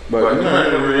 But you know what I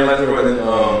never realized, bro? I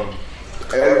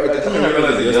think I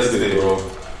realized it yesterday, bro.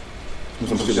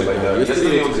 Some shit like that.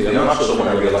 Yesterday or today, I'm not sure when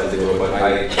I realized it, bro. But I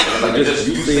just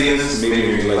you saying this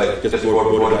made me like just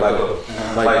brought it back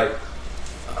up. Like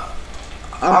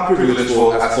I'm privileged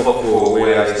for as fuck for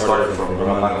where I started from, bro.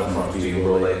 I'm not gonna front you,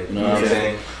 bro. Like you know what I'm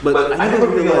saying? But I never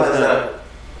realized that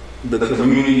the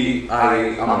community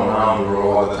I'm around,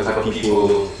 bro, are the type of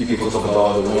people talk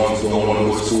about, the ones who don't want to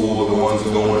go to school, the ones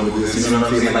who don't want to do this, you know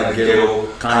what I'm saying, like ghetto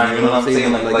kind, you know what I'm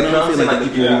saying, like you know what I'm saying, like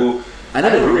people, I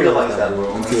never realized that,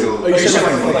 bro, until,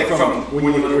 like from when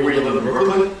you live in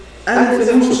Brooklyn? and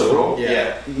St. Lucia, bro,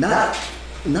 Yeah. not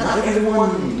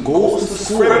everyone goes to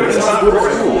school, It's not go to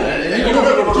Brooklyn. school. And you know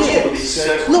that Brooklyn.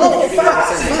 No,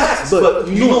 facts, but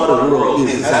you know how the world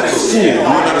is at school, you know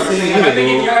what I'm saying, I think if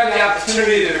you bro. had the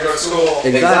opportunity to go to school,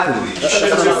 Exactly. That's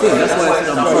what I'm saying. That's why I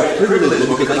said I'm so privileged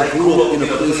because I grew up in a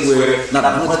place where not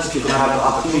much people have the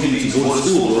opportunity to go to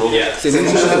school, bro. Yeah. St.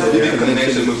 Lucia has a big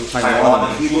connection with Taiwan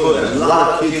and Cuba, and a lot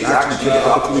of kids actually get the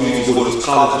opportunity to go to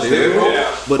college there, bro.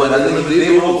 But at the end of the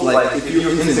day, bro, like if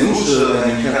you're in St. Lucia and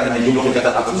you don't get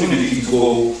that opportunity to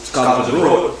go to college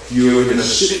abroad, you're in a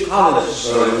shit college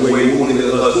where you only get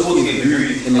an associate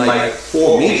degree in like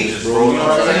 4 majors, bro. You know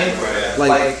what I'm saying?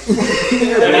 Like, The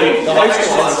high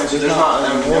school, there's not,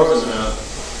 there wasn't a,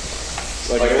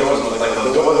 like, there wasn't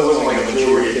like a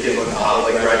majority of kids in college,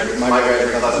 like, my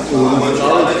graduating class in college.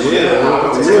 yeah.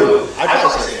 I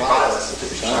would say five, that's the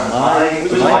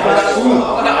 50%. My class too. My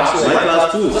class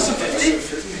too. listen,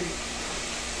 50.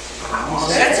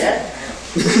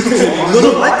 No,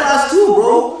 my class too,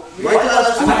 bro. My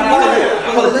class too.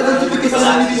 Because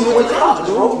 11 people who went to college,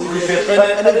 bro.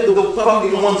 And then the probably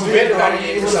the ones who went to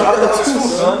school,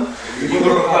 son. You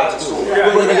go to private school. You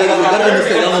gotta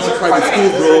understand, I went to private school,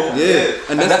 bro. Yeah.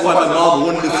 And that's why my mom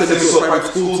wanted to send me to a private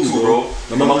school too, bro.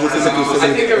 My mom wanted to send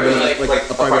me to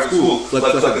a private school. So I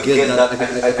could get that, I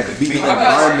could be in that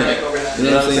environment. You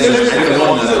know what I'm saying? I didn't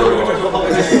want that, bro.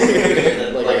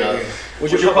 Was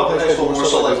your public school more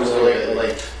so like, was it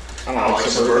like, I don't know, like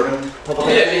suburban?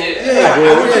 Yeah, bro. I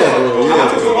went to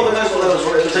a public high school that was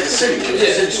like a city. It was a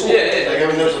city school. Like, I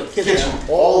mean, there was kids from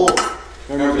all,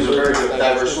 remember, it was a very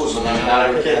diverse school, so not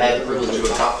every kid had the privilege to go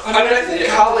to college. I mean, I think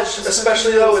college,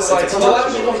 especially though, is like a lot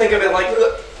of people think of it like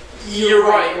you're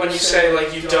right when you say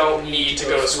like you don't need to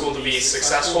go to school to be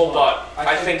successful, but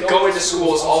I think going to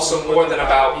school is also more than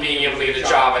about being able to get a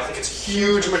job. I think it's a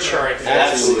huge maturing thing.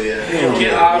 Absolutely, yeah. You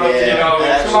get out of your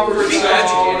comfort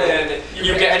zone and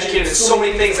you get educated in so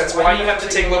many things. That's why you have to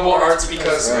take liberal arts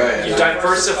because you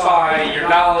diversify your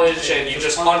knowledge and you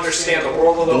just understand the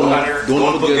world a little better.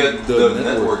 Don't forget the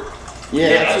network.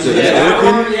 Yeah,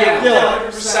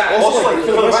 100%. also, like,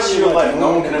 for the rest of your life,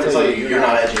 no one can ever tell you you're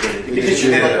not educated. Because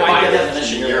you're, like, by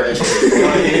definition, you're educated. You know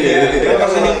what I mean?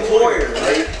 As an employer,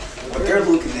 right? they're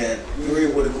looking at, you're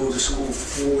able to go to school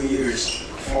for 4 years,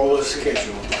 follow the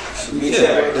schedule. So it's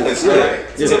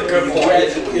a good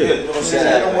point. You know what I'm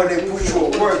saying? And when they put you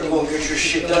at work, you're going to get your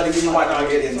shit done. If you might not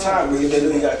get it in time, but you know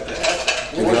you got the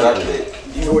effort.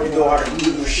 You already know how to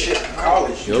do your shit in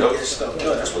college. You get stuff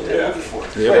done. That's what they're looking for.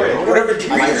 Whatever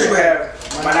degrees you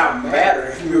have might not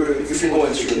matter if you're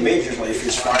going to your majors, like if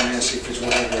it's finance, if it's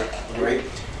whatever, right?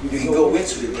 You can go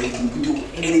into it, but you can do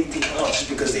anything else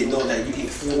because they know that you get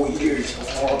 4 years of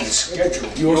all this schedule.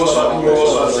 You also have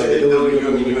the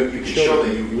ability, you can show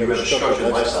that you have a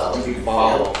structured lifestyle. You can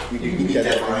follow, you can get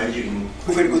that right, you can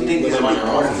good thing is on your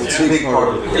own. It's a big part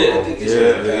of it.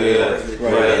 Yeah.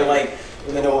 Right. Like,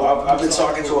 you know, I've been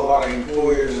talking to a lot of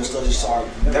employers and stuff, just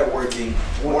talking networking.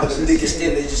 One of the biggest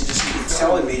things they just keep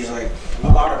telling me is like a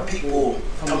lot of people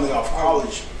coming off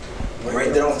college, right?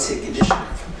 They don't take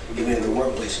initiative, even in the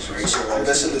workplaces, right? So like,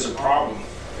 let's say there's a problem,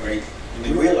 right?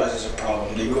 They realize there's a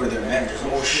problem. They go to their managers.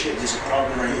 Oh shit, there's a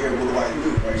problem right here. What do I do?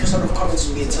 Right? Instead of coming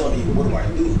to me and telling me what do I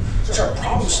do, start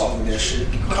problem solving that shit.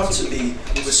 Come to me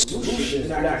with a solution.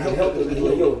 And I can help them.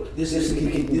 Like, yo, this is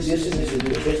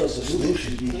based on some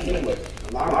solutions. You can't like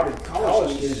a lot of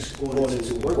college is going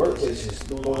into workplaces.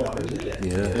 Don't know how to do that.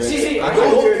 Yeah. See, I go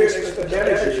over there as a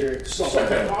manager, solve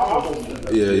that problem.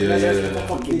 Yeah.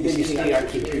 Then you say, I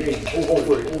keep hearing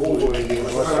over again.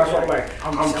 That's why I'm like,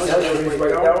 I'm telling you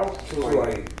right now.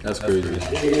 Like, that's crazy.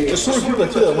 There's so many people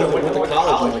that too that went to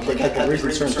college and like the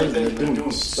reason certain things they're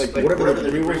doing like whatever the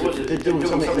degree was, they're doing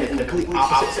something like complete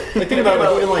opposite. Like think about it,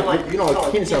 like even like you know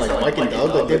like kids like Mike and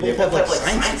Doug, like they both have like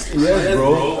science. Yes,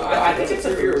 bro. I think it's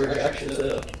a fear reaction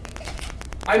to.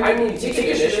 I mean, you take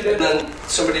initiative, then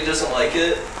somebody doesn't like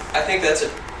it. I think that's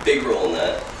a big role in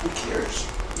that. Who cares?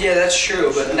 Yeah, that's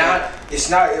true, but not. It's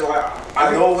not like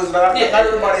I know it's not. Yeah, not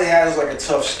everybody has like a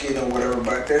tough skin or whatever,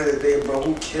 but at the end of the day, bro,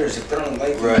 who cares if they don't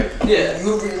like it? Right. Yeah.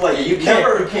 You really like you can't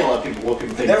let people what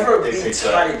people think. Never be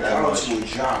tied down to a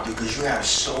job because you have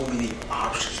so many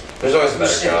options. There's always a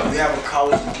better job. You have a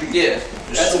college degree. Yeah.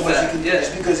 There's so much you can do.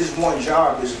 Just because this one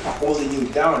job is holding you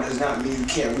down does not mean you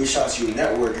can't reach out to your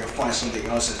network and find something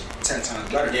else that's 10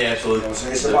 times better. Yeah, absolutely. You know what I'm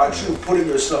saying? It's about you putting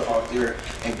yourself out there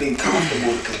and being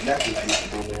comfortable to connect with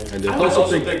people. And I also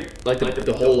think like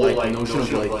the whole like notion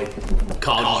of like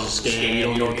college is a scam.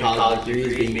 You don't know college degree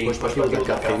is being pushed by people that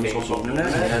got famous on the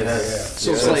internet.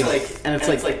 So it's like, and it's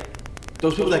like.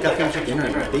 Those people that got famous on the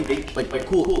internet, they like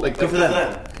cool, like good for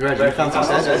them. Congrats, you found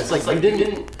success. It's like you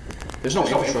didn't. There's no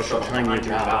infrastructure behind your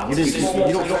job. You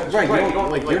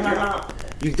don't like you're not.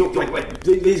 You don't like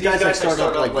these guys that start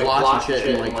up like blogs and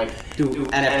shit and like do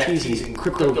NFTs and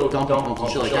crypto dump pumps and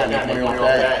shit like that and make money off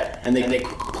that, and they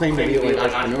claim to be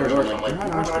like entrepreneurs. I'm like,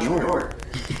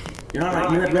 you're not an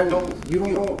entrepreneur. You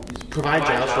don't provide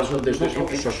jobs. So there's no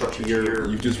infrastructure to your.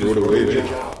 You just rode a wave.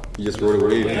 You just rode a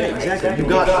wave. Yeah, exactly.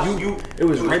 You. It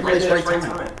was right place, right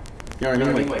time. You know what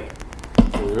I mean? Like,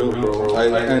 for real, bro. I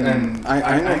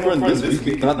know friends this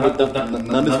week, not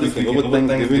this week, over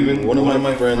Thanksgiving, one of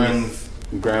my friends'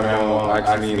 grandma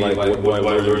asked me like what do I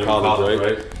want to do in college,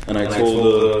 right? And I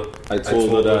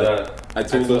told her that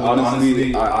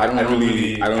honestly I don't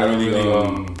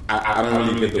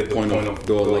really get the point of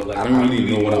though, like I don't really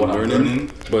know what I'm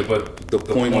learning, but the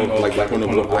point of what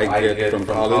I get from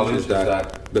college is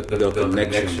that the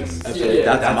connections.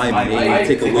 That's my main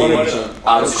takeaway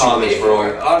out of college,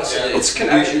 bro. Honestly, it's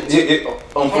connections.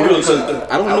 For real, because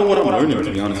I don't know what I'm learning,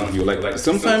 to be honest with you. Like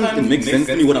sometimes it makes sense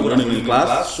to me what I'm learning in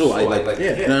class. So I like,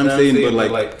 you know what I'm saying,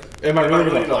 but like. Am I really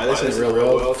going to apply this in real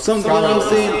world? Sometimes I'm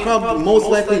saying probably most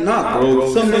likely not,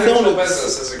 bro. Some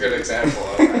business is a good example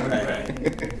of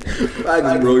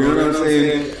facts, bro. You know what I'm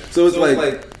saying? So it's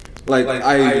like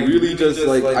I really just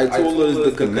like I told her it's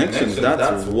the connections.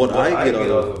 That's what I get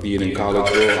out of being in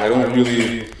college, bro. I don't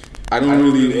really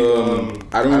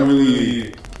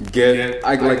get.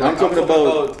 I'm talking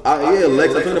about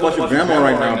Lex. I'm talking about your grandma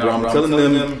right now, bro. I'm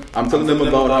telling them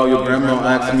about how your grandma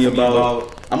asked me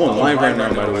about. I'm online right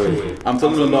now, by the way. I'm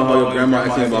telling them about how your grandma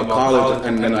asked me about college,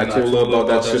 and then I told her about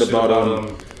that shit about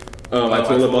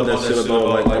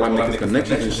like while I'm making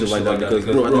connections and shit like that. Because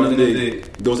bro, at the end of the day,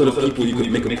 those are the people you could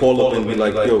make a call up and be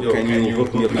like, yo, can you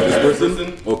hook me up with this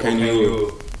person, or can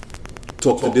you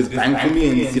talk to this bank for me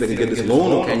and see if I can get this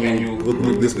loan, or can you hook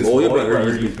me with this lawyer, but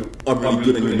he's really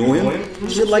good and you know him,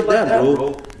 shit like that,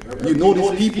 bro. You know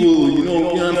these people, you know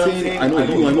what I'm saying? I know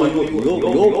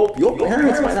your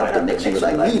parents might have connections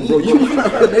that I need, bro. You have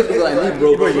connections that I need,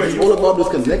 bro. It's all about those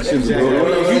connections, bro. You know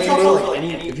what I'm saying, bro?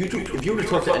 If you were to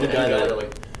talk to any guy that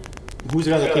like, who's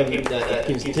the guy that came,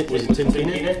 was it Tim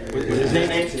Keenan? Was his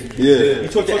name? Yeah. You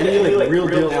talk to any like real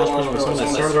deal entrepreneur, someone that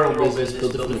started their own business,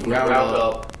 built it from the ground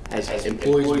up, has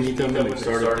employees beneath them, and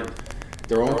started.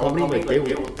 their own company, like they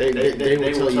would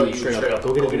tell you straight up,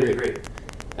 go get a degree.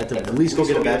 At least go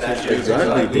get a bachelor's degree.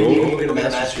 Exactly, bro. Go get a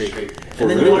master's degree. And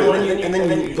then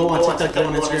you go on TikTok, go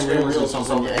on Instagram Reels or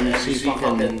something, and you see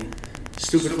fucking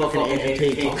stupid fucking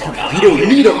amputate. You don't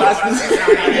need a master's. You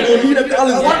don't need a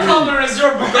college degree. What color is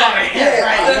your Bugatti? Yeah,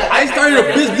 right. I started a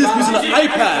business using an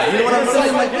iPad. You know what I'm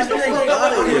saying? Like, Here's the thing,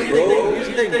 bro. Here's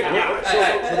the thing.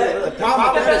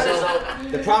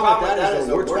 The problem with that is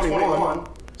that we're 21,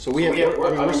 so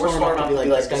we're smart enough to be like,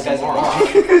 this guy's a moron.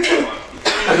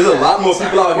 There's a lot more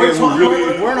people out here who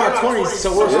really. We're in our 20s,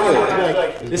 so we're smart enough to be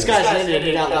like, this guy's an idiot,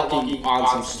 he got lucky on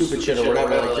some stupid shit or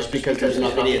whatever, like just because there's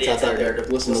enough idiots out there to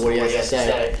listen to what he has to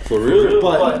say. For real?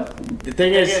 But the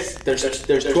thing is, there's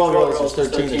 12-year-olds, there's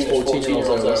 13, there's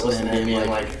 14-years-olds that are listening and being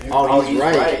like, oh,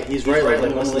 he's right, like, let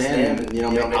me listen to him, you know,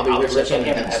 I'll be rich, I can't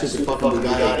get that stupid fucking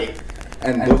Bugatti.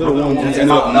 And those are the ones who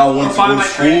end up now wanting to go to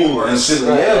school and shit.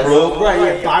 Yeah, bro. Right,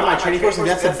 yeah, buy my training course, and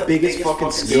that's the biggest fucking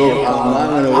scam.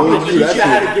 I'm gonna teach you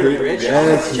how to get rich.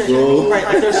 Yes, bro. Right,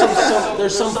 like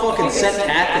there's some fucking set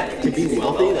path to be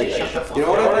wealthy. Like, shut the fuck up. You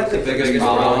know what I think the biggest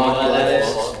problem with that is?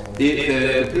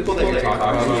 The people that you're talking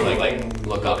about, like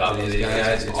look up to these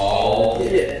guys, all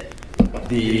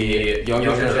the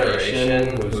younger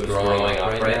generation who's growing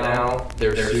up right now,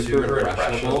 they're super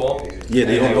impressionable. Yeah,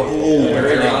 they don't go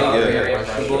Very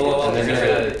impressionable, and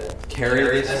they're gonna carry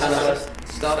this kind of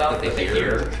stuff that they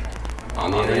hear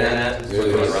on the internet for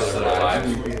the rest of their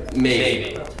lives.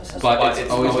 Maybe. But it's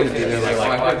always going to be there like, oh,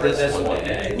 I heard this one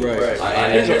day. Right.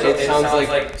 And it sounds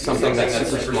like something that's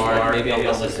super smart. Maybe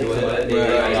I'll listen to it. Maybe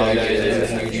I'll use it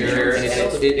in the future. And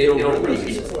it'll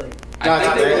really I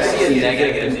think they see a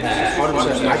negative impact.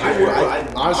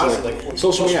 100%. Honestly,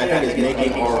 social media, I think, is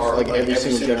making our, like, every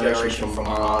single generation from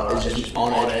is just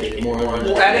uneducated, more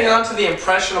uneducated. Well, adding on to the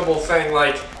impressionable thing,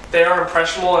 like, they are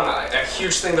impressionable, and a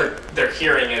huge thing they're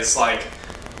hearing is, like,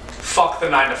 fuck the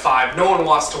 9 to 5. No one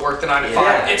wants to work the 9 to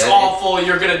 5. It's awful,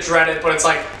 you're gonna dread it, but it's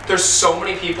like, there's so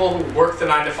many people who work the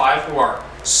 9 to 5 who are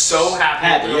so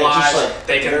happy with their lives. Like,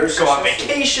 they can go on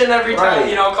vacation every time,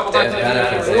 you know, a couple times a year.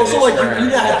 And also, like,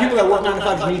 you have people that work 9 to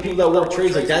 5, you need people that work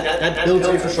trades, like, that builds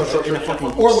infrastructure in a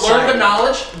fucking or learn the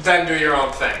knowledge, then do your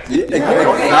own thing. Yeah,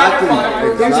 exactly,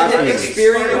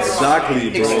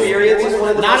 bro. Experience is one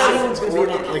of the Not most everyone's gonna be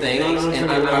important things,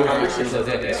 and I'm sure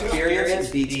that experience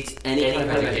beats any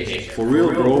kind of education. For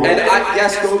real, bro. And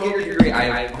yes, go get your degree.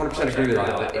 I 100% agree with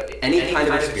that. But any kind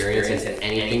of experience in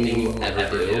anything that you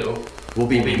ever do will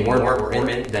be more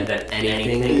important than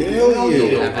anything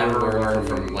you'll ever learn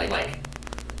from like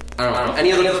I don't know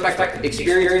any other perspective.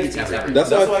 Experience beats everything. That's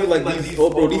why I feel like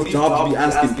these jobs be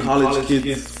asking college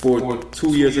kids for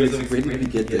 2 years and it's where did you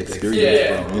get the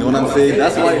experience from? You know what I'm saying?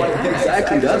 That's why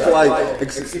exactly. That's why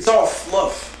it's all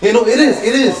fluff. You know, it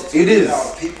is.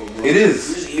 People, bro. It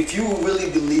is. If you really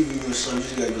believe in yourself, you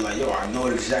just gotta be like, yo, I know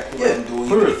exactly what I'm doing.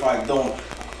 Even if I don't,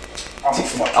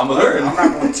 I'm a learn. I'm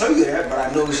not going to tell you that, but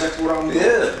I know exactly what I'm doing.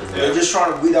 They're just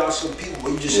trying to weed out some people,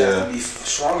 but you just have to be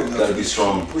strong enough to be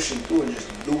strong, pushing through, and just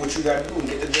do what you got to do and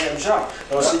get the damn job.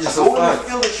 You know, so just go in the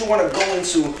field that you want to go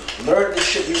into, learn the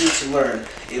shit you need to learn.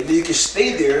 If you can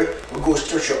stay there or go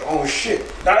start your own shit.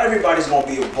 Not everybody's going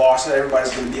to be a boss. Not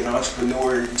everybody's going to be an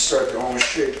entrepreneur and start their own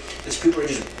shit. There's people that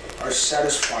just are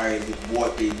satisfied with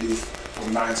what they do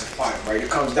from 9 to 5, right? It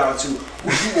comes down to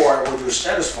who you are and what you're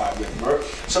satisfied with, bro.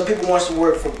 Some people want to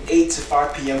work from 8 to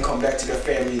 5 p.m., come back to their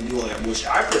family and do all that bullshit.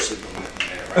 I personally don't like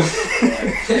that,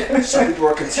 right? Some people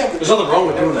are content with There's nothing wrong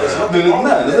with doing that. There's nothing wrong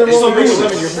with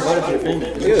that. You're provided to your family.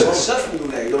 Definitely do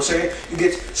that, you know what I'm saying? You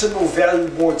get some people value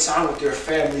more time with their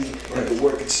family than the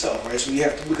work itself, right? So you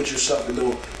have to look at yourself and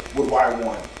know, what do I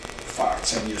want 5,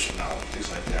 10 years from now, things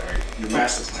like that, right? Your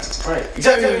master plan. Right.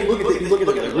 Exactly. You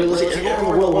look at it. Realistic.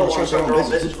 Everyone in the world wants to start their own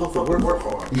business. Just fucking work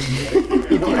for it.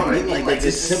 You know what I mean? Like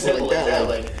it's simple like that.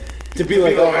 Like to be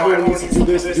like, oh, everyone needs to do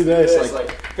this. Like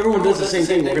everyone does the same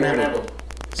thing. We're gonna have a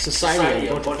society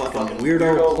of a bunch of fucking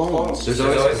weirdo clones. There's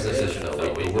always a position of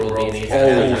like the world needs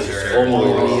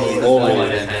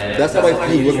always. That's how I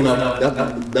feel working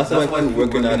at. That's how I feel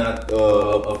working at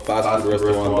a fast food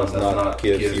restaurant that's not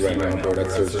KFC right now, bro. That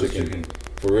serves chicken.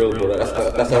 For real, bro.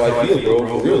 That's how I feel, bro.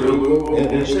 For real.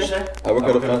 I work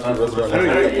at a fast food restaurant.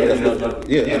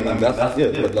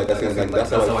 But like I said,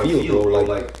 that's how I feel, bro.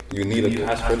 Like you need a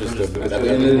cash register because at the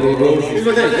end of the day, bro.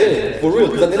 For real.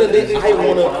 Because at the end of the day, I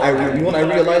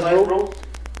realize, bro.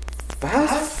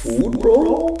 Fast food,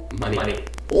 bro. Money.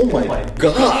 Oh my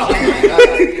god!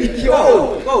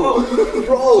 Yo, bro!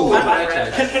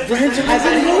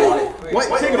 Franchising?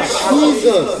 What? Think about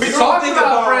Jesus. We talked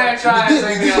about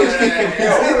franchising the other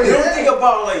day. You don't think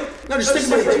about like. No, just think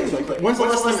about it. Like, when's the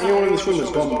last time anyone in this room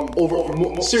has gone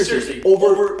seriously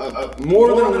over more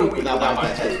than a week without buying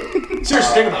fast food?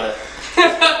 Seriously, think about it.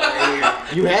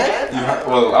 You had?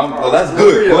 Well, that's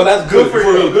good. Well, that's good for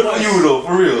real. Good for you though,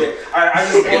 for real. I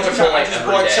just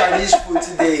bought Chinese food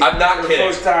today. I'm not for the kidding.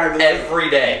 First time in Every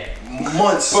day.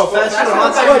 months. Bro, fast food. I'm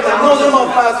not talking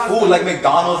about fast food like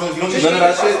McDonald's and you don't do none of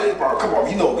that shit. Come on,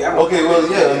 you know me. Okay, well,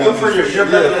 yeah. Good for you. You're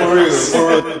better for real.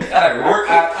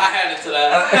 I had it to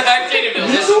that. I can't even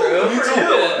believe it's true. No,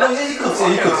 yeah, you could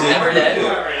say. Every day.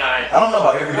 Every night. I don't know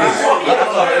about every day. But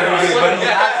he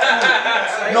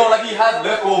has food. No, like he has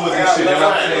leftovers and shit. You know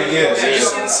what I'm saying? Yeah. Do you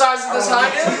see the size of this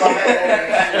Heineken?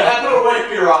 I put a white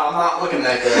beer on. I'm not looking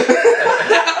that good.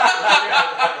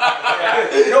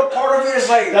 You know, part of it is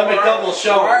like That'd be a double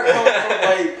show. Where I come from,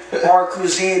 like our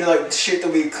cuisine, like the shit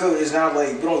that we cook is not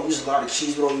like we don't use a lot of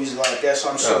cheese, we don't use a lot of that. So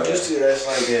I'm so used to it. It's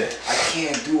like I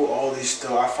can't do all this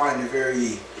stuff. I find it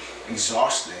very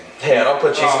exhausting. Hey, I don't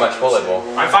put cheese in my Chipotle bowl.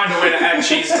 I find a way to add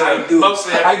cheese to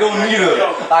mostly I don't neither.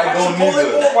 I don't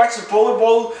neither. My Chipotle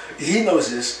bowl, he knows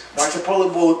this. My Chipotle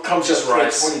bowl comes Just just for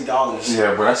like rice. $20.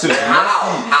 Yeah, but that shit is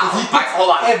How? Hold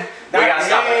on. We gotta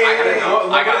stop it. I gotta know.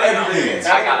 I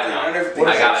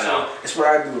gotta know. It's what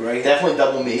I do, right? Definitely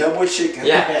double meat. Double chicken.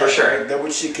 Yeah, for sure. Right? Double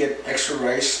chicken, extra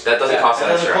rice. That doesn't cost That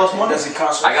doesn't extra. cost It money. doesn't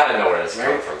cost. I gotta know where this is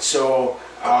coming right? from. So,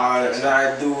 and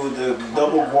I do the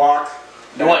double guac.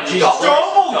 You want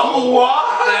double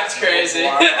guac? That's crazy.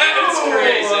 That's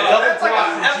crazy. That's like a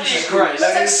hefty price.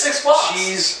 That's like $6.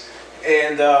 Cheese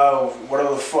and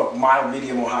whatever the fuck, mild,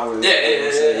 medium, or however.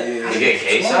 Yeah. You get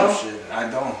queso? Shit, I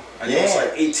don't. I know it's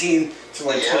like 18 to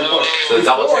like $20. So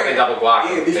double chicken, double guac.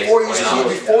 Yeah, before it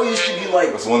used to be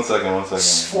like Just one second.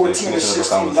 14 to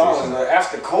 $16.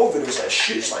 After COVID, it was like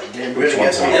shit. It's like damn, we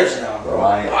get some years now, bro.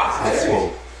 Right. That's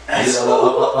cool.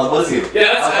 What's you?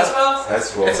 Yeah, that's well.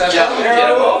 That's cool. Get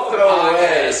him off the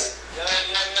podcast.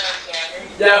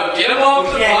 Yo, get him off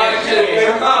the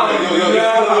podcast. Come on.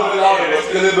 Let's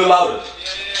get a little bit louder.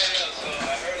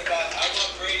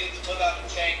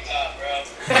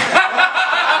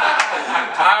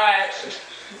 Alright.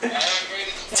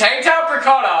 Tank top or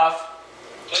cutoff?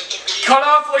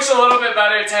 Cutoff looks a little bit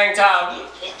better, tank top.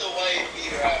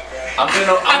 I'm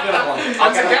gonna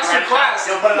That's against your class.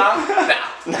 You'll put it on?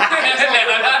 No,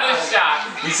 not a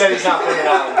shot. He said he's not putting it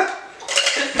on.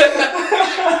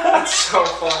 That's so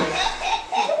funny.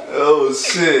 Oh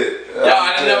shit. Yo,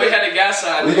 I didn't know we had a guest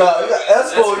on. We got Espo,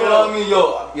 That's you know what I mean?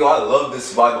 Yo, I love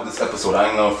this vibe of this episode. I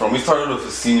ain't know from we started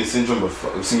with senior syndrome, but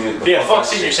fuck Senior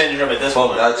syndrome at this Fuck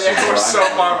point. that shit, Yeah, bro. we're so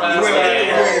far past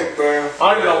that. bro.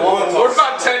 I don't even know what We're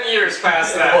about 10 years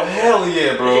past Oh that. hell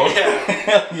yeah, bro.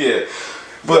 Hell yeah.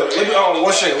 But Let me,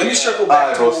 one second. Let me circle back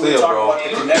Alright, to bro, what we stay up, talked bro. about the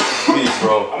connection. please,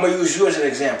 bro. I'm gonna use you as an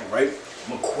example, right?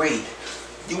 McQuaid.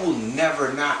 You will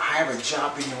never not have a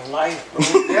job in your life, bro.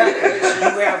 You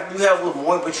have a little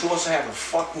money, but you also have a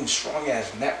fucking strong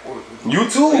ass network. You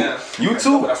too. Yeah. You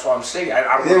too. That's what I'm saying. I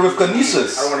don't Yeah, wanna with use-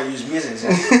 Canisius. I don't want to use me as an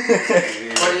example.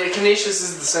 But yeah, Canisius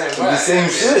is the same way. The same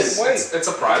shit. It's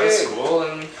a private school,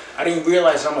 and I didn't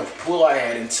realize how much pull I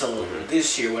had until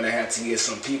this year when I had to get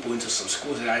some people into some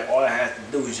schools, and all I had to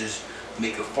do was just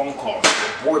make a phone call to a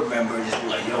board member and just be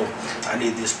like, yo, I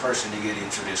need this person to get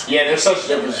into this school. Yeah, there's such a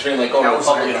difference between like going to a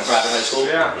public and a private high school.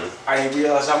 yeah, I didn't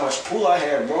realize how much pull I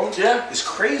had, bro. Yeah. It's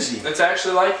crazy. it's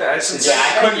actually like that. It's insane. Yeah, I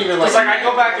couldn't even Because like I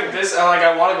go back and visit, like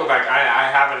I want to go back.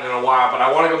 I haven't in a while, but I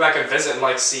want to go back and visit and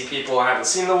like see people I haven't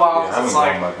seen in a while. Yeah, I It's haven't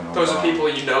like gone back in a those are while. people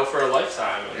you know for a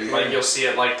lifetime. And, Yeah. Like you'll see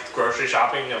it like grocery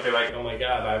shopping. You'll be like, oh my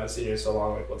god, I haven't seen you in so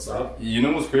long. Like what's up? You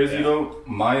know what's crazy Yeah. though?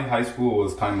 My high school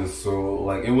was kind of so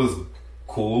like it was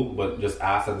cool, but just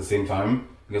ass at the same time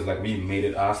because like we made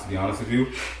it ass to be honest with you.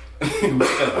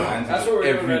 That's what we're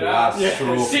doing every right now. last Yeah.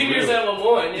 stroke, Seniors for real. at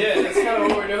Lemoyne, yeah, that's kind of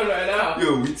what we're doing right now.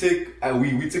 Yo, we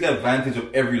took advantage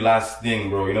of every last thing,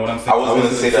 bro. You know what I'm saying? I was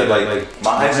gonna say that like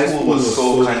my high school was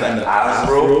so kind of ass,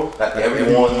 bro, that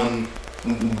everyone,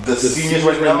 the seniors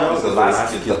right now is the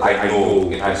last kid that I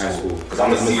know in high school. Because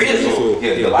I'm a senior, so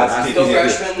yeah, the last kid. No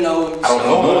freshman, no. I don't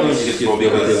know none of these kids, bro,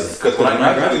 because when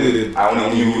I graduated, I only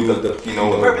knew the you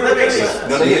know. That makes sense.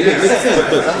 No, yeah, it makes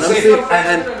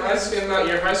sense. And not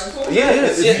your high school? Yeah,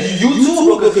 you too,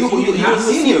 bro, because you're a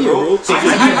senior, bro. So I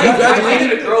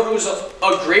dated a girl who's a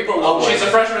grape alum. She's a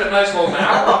freshman in high school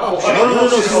now. no,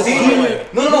 she's a senior.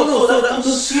 No,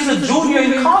 she's a junior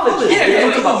in college. Yeah,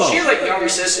 she's like younger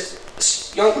sister.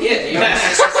 Young, yeah.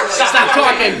 Stop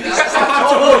talking. That's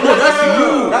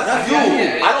you.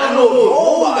 I don't know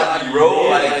nobody, bro.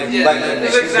 Like, I mean,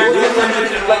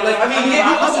 yeah, I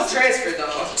also transferred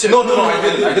though. No, I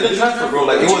didn't transfer, bro.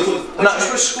 Like, it was not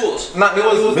Which schools? Not, it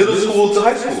was middle school to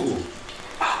high school.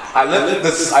 I left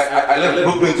this. I left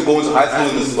Brooklyn to go into high school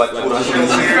in this like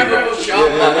 2006.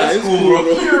 High school, bro.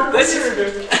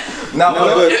 Now,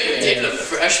 you dated a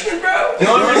freshman, bro?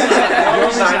 No,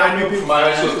 I knew people from my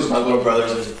high school because my little brother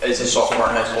is a sophomore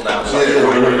in high school now. So I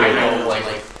know like.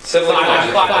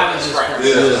 Five is friends.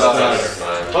 Yeah.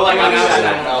 But like I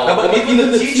don't know. But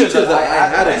even the teachers that I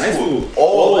had in high school,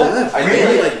 all left. I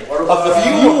mean, like a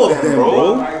few of them,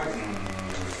 bro.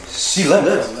 She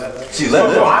left. She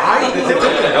left.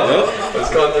 Let's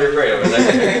go through your brain.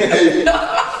 I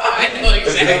know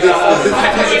exactly.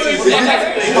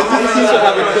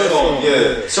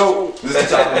 Yeah. So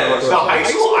the high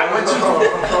school I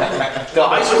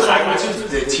went to,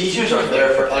 the teachers are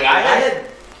there for like I had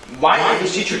my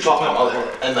English teacher taught my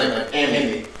mother and like and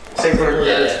me. Same for her.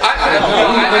 I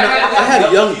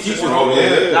had young teachers.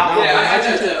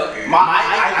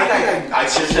 I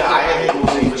seriously, I had the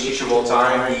coolest English teacher of all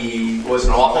time. He was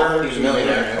an author. He was a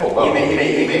millionaire.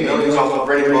 He made millions off of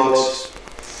writing books.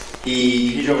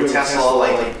 He drove a Tesla.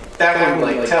 Like that one,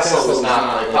 like Tesla was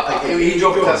not like he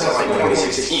drove a Tesla like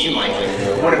 2016. Like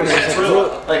when it was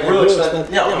real expensive.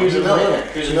 No, he was a millionaire.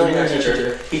 He was a millionaire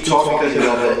teacher. He taught because he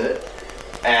loved it,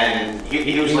 and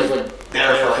he was like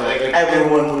there for like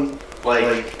everyone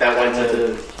like that went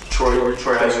to Troy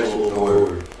High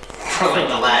School. For like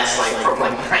the last, like, from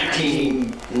like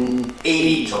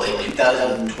 1980 to like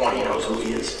 2020, knows who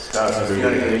he is. You know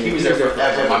what I mean? He was there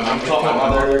forever. He taught my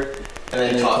mother, and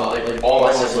then he taught like all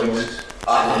my siblings.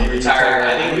 He retired. I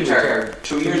think he retired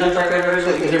 2 years after I graduated.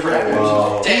 Like, he was there forever.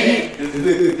 Dang.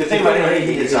 The thing about him,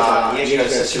 he actually got a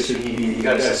sister. He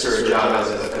got a sister a job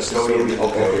as a custodian.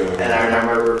 And I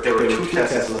remember there were 2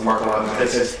 Teslas in the parking lot.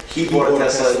 Because he bought a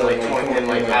Tesla in like 20, and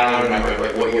like I don't remember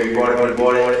like what year he bought it, but he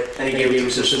bought it, and he gave it to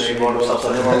his sister, and he bought himself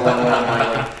something.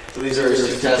 So these are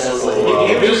his 2 Teslas. Like,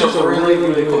 he was just really,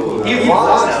 really cool. He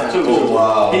vlogs now too. Oh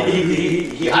wow.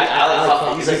 He's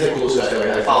like the coolest guy.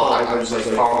 Right? I follow him. I was like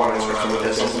following him on Instagram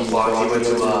with some vlogs. He went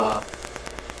to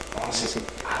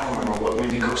I don't remember what,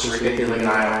 maybe Costa Rica, he did like an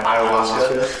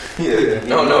ayahuasca. Yeah.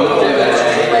 No.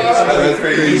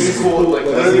 He's cool, like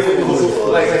literally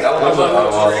cool. Like the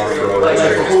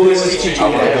coolest teacher you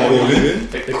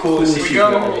had. Like the coolest teacher you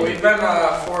had. We've been 4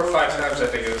 or 5 times, I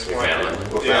think, at this point.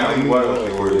 Family, why don't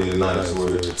you word it? Nice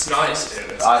word. It's nice,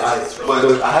 dude.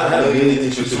 But I haven't had a meeting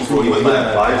teacher too, bro. He was my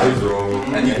advisor, bro.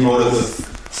 And he brought us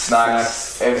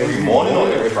snacks every morning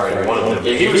or every Friday. One of them.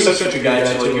 Yeah, he was such a good guy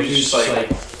too. Like, he was just like,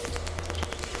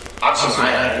 I'm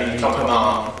talking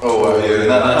about. Oh, yeah.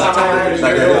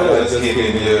 That's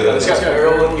kicking, yeah. This guy's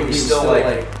girl, he was still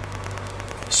like,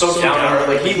 so down to earth.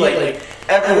 Like, he like,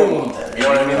 everyone wanted him. You know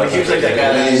what I mean? Like, he was like that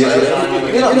guy that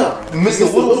Mr.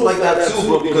 Wood was like that too,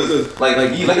 bro, because like I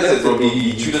said, bro,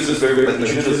 he treated us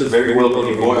very well, bro.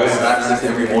 He brought us snacks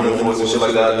every morning for us and shit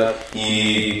like that.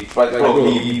 He brought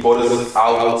us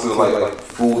out to like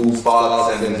food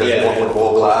spots and just walk with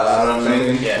whole class, you know what I'm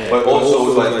saying? Yeah. But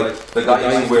also like the guy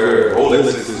used to wear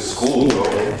Rolexes to school, bro.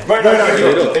 Right, no.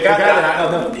 The guy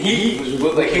that he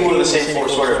was like, he wore the same 4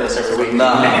 sweater vests every week.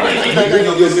 Nah.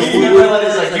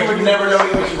 You would never know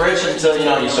he was rich until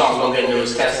you saw him go get into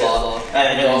his Tesla,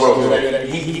 and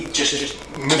he just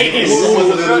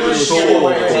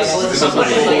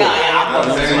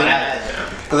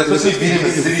Because especially being in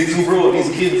the city too, bro, these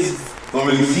kids don't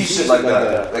really see shit like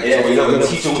that. Like, so we have a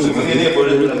teacher who's a millionaire, but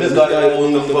this guy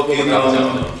owned the fucking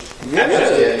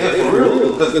yeah, for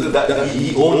real. Because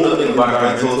he owned an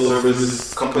environmental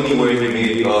service company where he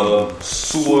made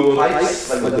sewer pipes,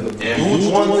 like the huge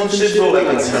ones and shit, bro. Like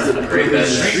Great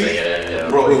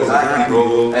business. Bro, exactly,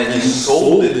 bro. And he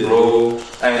sold it, bro.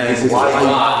 And his wife,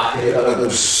 his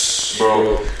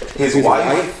wife, his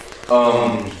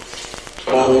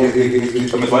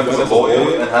wife is a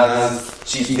lawyer and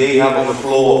they have a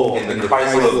floor in the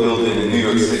Chrysler building in New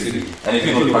York City. And if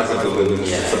you know the Chrysler building,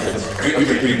 it's a great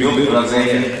building, you know what I'm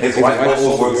saying? His wife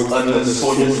also works under the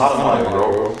Soviet Sotomayor,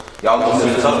 bro. Y'all know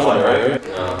Soviet Sotomayor, right?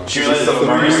 No. She was the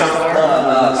Marie Sotomayor?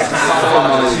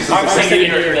 I'm thinking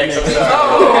you're next.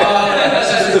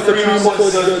 She's the Supreme Court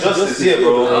Justice, yeah,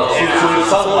 bro. She's Soviet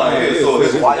Sotomayor, so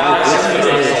his wife is,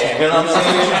 you know what I'm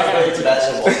saying? It's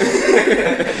basketball.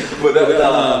 But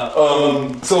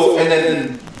so, and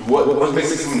then what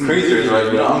makes it even crazier is, right,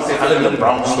 you know what I'm saying, I live in a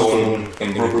brownstone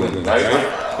in Brooklyn, right?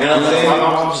 You know what I'm saying? My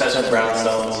mom's obsessed with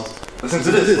brownstones. Listen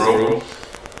to this, bro.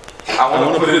 I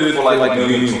want to put it for like $1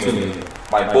 million, $2 million.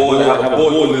 My boy, I have a boy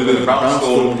who lives in a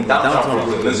brownstone in downtown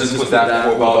Brooklyn. Let's just put that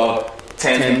for about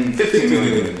 10, 15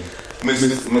 million.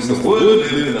 Mr. Wood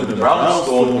lived in a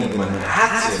brownstone in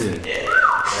Manhattan.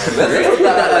 Let's put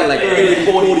that like 30,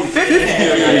 40, 50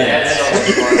 million.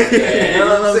 You know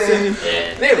what I'm saying?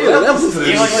 Yeah. They have levels to this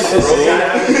shit, bro.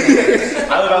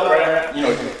 I live out right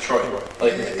now, Troy.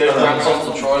 Like, there's brownstones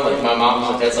in Troy. Like, my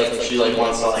mom, that's like, she like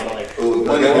wants to like. When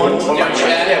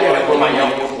my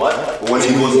young what? When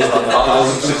he goes to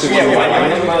yeah, when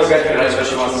my mother graduated high school,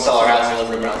 she wants to sell her house and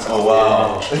live in brownstone. Oh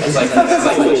wow. That's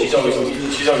like what she's always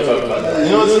talking about that.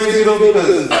 You know what's crazy though?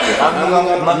 Because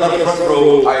I'm not a front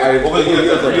row. I over here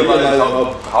realize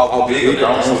how big a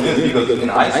brownstone is because in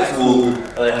high school,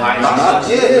 not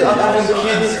kids.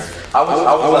 I was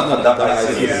not that high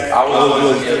city. I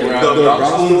was the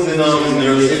brownstones in New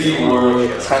York City were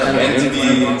kind of meant to be.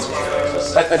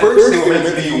 At first, they were meant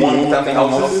to be one-family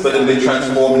houses, but then they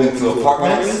transformed into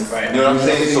apartments. You know what I'm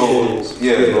saying? So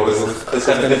yeah, bro, it's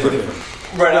kind of different.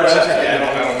 Right, I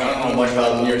don't know much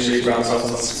about New York City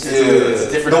brownstones. Yeah,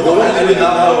 it's different. The one I live in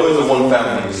now is a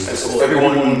one-family.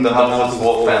 Everyone in the house is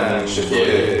all family and shit.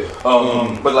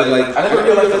 Yeah. But like I never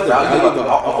realized the value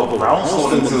of a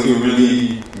brownstone until you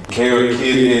really. Care a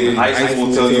kid in high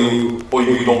school tell you, oh,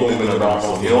 you don't live in a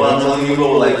brownstone. You know what I'm telling you,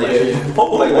 bro? Like what are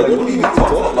you even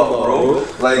talking about, bro?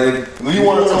 Like, do you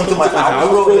want to come to my house,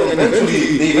 bro? And they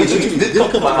eventually did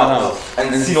come to my house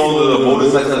and see all the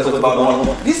motorcycles I talked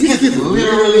about. These kids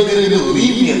literally didn't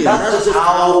believe me, and that's just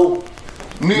how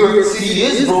New York City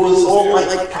is, bro. It's all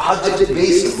like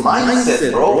project-based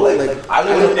mindset, bro. Like I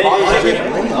live in a project.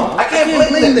 I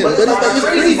can't blame them, but it's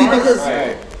crazy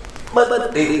because.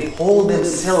 But they hold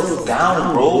themselves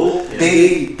down, bro.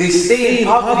 They stay in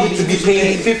poverty to be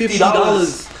paying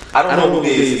 $50. I don't know who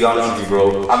they is, to be honest with you,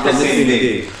 bro. I'm just saying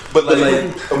they. But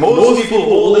like most people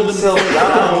hold themselves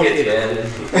down.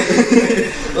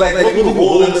 Like people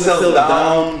hold themselves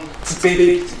down to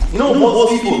pay. You know,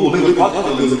 most people who live in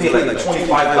poverty buildings pay like $25,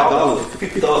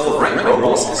 $50 for rent, bro. A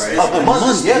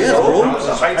month, yeah, bro.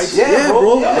 Yeah,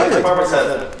 bro. Like Barbara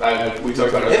said, we talked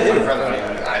about it with a friend of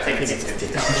mine. I think it's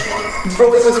 $15.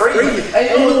 Bro, it's crazy. And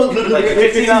you know, like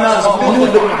 $15.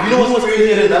 You know what's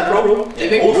crazier than that, bro?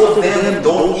 Most of them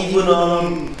don't even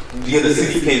the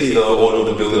city pays the owner of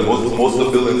the building. Most of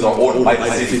the buildings are owned by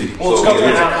the city. So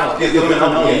government house. Yeah, government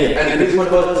house. And the crazy part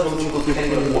about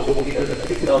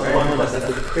it is that's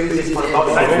the craziest part about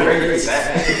it.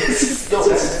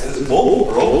 It's bold,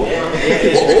 bro.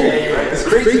 It's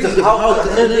crazy because how at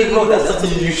the end of the day, bro, that's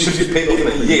something you should be paid off in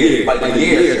a year, by the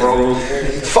years, bro.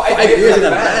 5 years in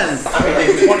advance. I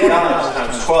mean, $20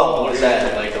 times 12. What is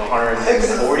that? Like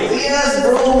 140? Yes,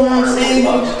 bro. I'm saying.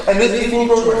 And there's people,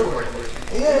 bro.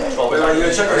 Yeah, but like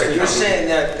you're saying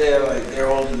that they're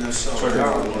holding themselves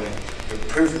down, they're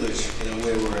privileged in a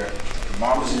way where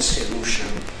mom is in St. Lucia,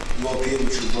 you all be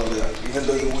with your brother, even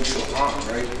though you're with your aunt,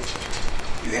 right?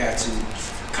 You had to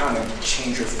kind of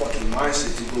change your fucking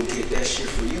mindset to go get that shit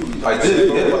for you. I did.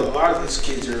 Yeah. A lot of these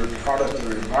kids are a product of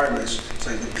their environments. It's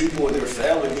like the people in their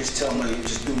family just tell them, like,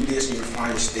 just do this and you're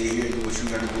fine, stay here, do what you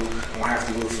gotta do. You don't have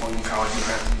to go to fucking college, you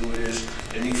don't have to do this.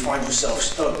 And you find yourself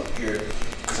stuck here.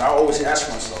 Because I always ask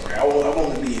myself, right, I've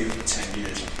only been here for 10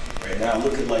 years. Right now,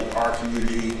 look at like our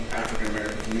community, African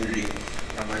American community.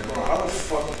 I'm like, bro, how the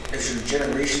fuck is your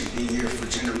generation being here for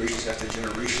generations after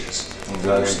generations? Exactly.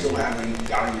 You're still haven't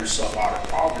gotten yourself out of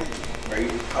poverty,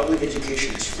 right? Public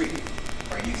education is free,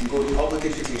 right? You can go to public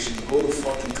education, go to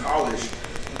fucking college,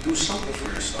 and do something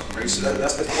for yourself, right? So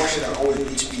that's the question that always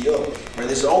beats me up, right?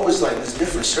 There's always like, there's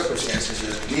different circumstances.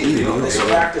 There's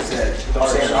factors that, you know what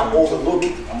I'm saying, I'm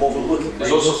overlooking.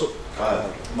 There's also,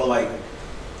 but like,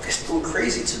 it's still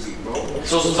crazy to me, bro.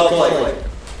 it's also tough, like,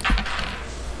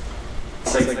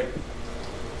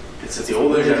 it's the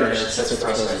older generation sets a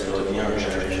precedent for the younger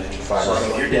generation. So like,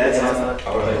 if your dad's not,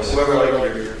 or like whoever,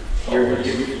 like your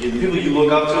people you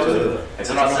look up to, if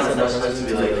they're not setting precedent to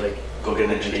be like, go get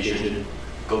an education,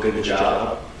 go get a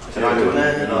job. If they're not doing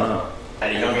that, you're not.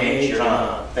 At a young age, you're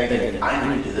not thinking,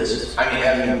 I need to do this. I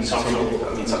mean, some people,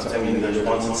 there's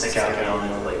ones that stick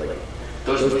out, like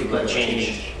those are the people that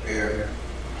changed. Yeah.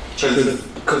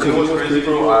 Because you know what's crazy,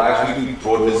 bro? I actually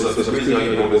brought this up. It's crazy how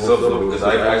you brought this up, bro. Because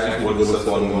I actually brought this up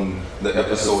on the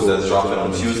episode that's dropping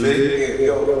on Tuesday.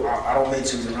 Yo, I don't mean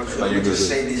to interrupt you. Let me just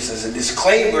say this as a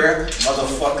disclaimer,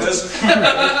 motherfuckers.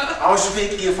 I was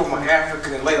speaking from an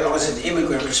African, like I was an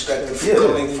immigrant perspective,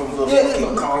 coming from the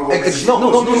fucking Congo.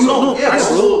 No. Yeah,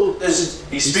 bro.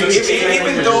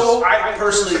 Even though I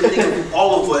personally think of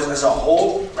all of us as a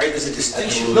whole, right? There's a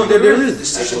distinction. No, there is.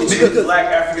 Distinction between Black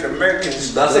African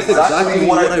Americans. That's exactly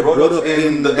what I brought up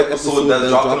in the episode that's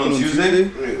dropping on Tuesday.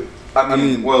 I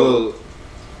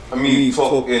mean,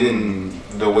 talk in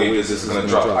the way this is gonna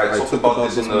drop. I talked about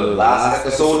this in the last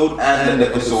episode and the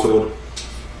episode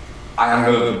I am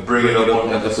gonna bring it up on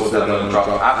the episode that I'm gonna drop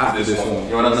after this one. You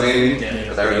know what I'm saying?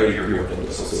 Because I already agree with the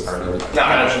episodes. I already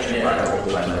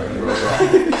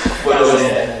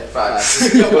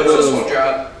Facts. Yo, what's this one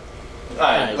drop?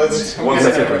 Alright, let's one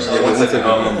second.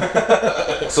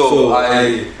 So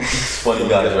funny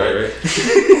guys, right?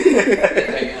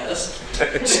 I guess.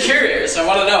 Just curious. I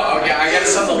want to know. Okay, I got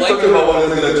something like Talking about one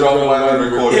is gonna drop while I'm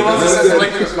recording. He wants to send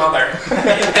link to his mother.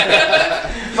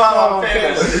 I'm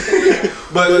famous.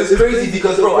 But it's crazy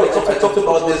because, bro, I talked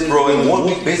about this, bro, and what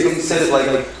we basically said is like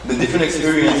the different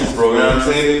experiences, bro. You know what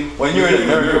I'm saying? When you're in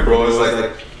America, bro, it's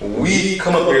like we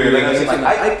come up here, like I'm saying,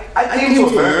 like I came to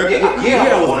America. Yeah,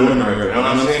 I was born in America. You know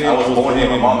what I'm saying? I was born here.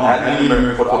 My mom had me in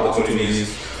America for the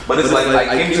opportunities. But it's like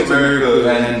I came to America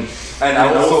and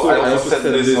I also said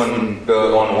this on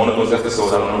one of those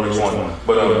episodes. I don't know which one,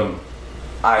 but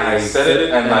I said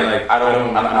it and like I'm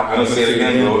gonna say it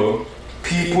again, bro.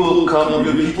 People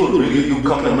really do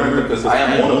come to America because I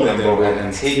am one of them, bro,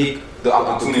 and take the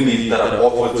opportunities that are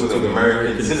offered to the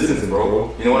American citizens,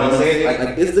 bro. You know what I'm saying?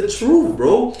 Like it's the truth,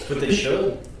 bro. But they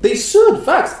should. They should.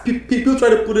 Facts. People try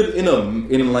to put it in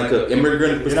like an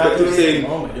immigrant perspective,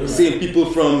 saying people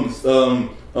from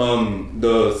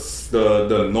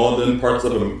the northern parts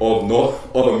of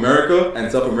North of America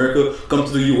and South America come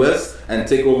to the U.S. and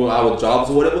take over our jobs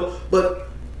or whatever, but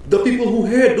the people who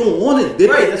here don't want it.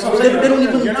 That's what I'm saying. They don't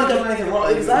even. You're not doing anything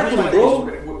wrong. Exactly, bro.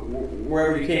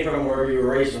 Wherever you came from, wherever you were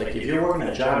raised, like if you're working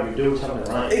a job, you're doing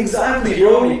something right. Exactly, you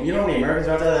bro. You know how many Americans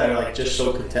out there that are like just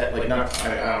so content, like not,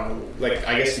 I don't know, like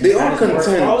I guess they are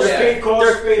content.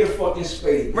 Call spade a fucking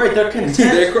spade. Right, they're content.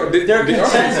 They're content.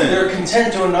 They're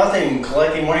content doing nothing,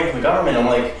 collecting money from the government. I'm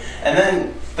like, and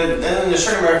then there's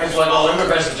certain Americans who are like, oh,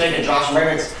 immigrants are taking jobs from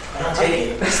immigrants. They're not taking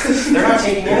it. They're not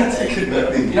taking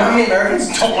anything. You know how many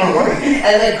Americans don't want to work?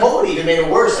 And then COVID even made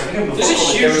it worse. Like, There's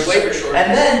a huge labor shortage.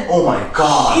 And then, Oh my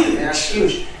god.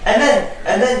 huge. And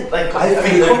then, like, I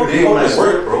feel every day when I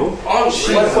work, bro. Oh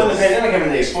shit. when the pandemic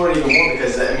happened, they exploded even more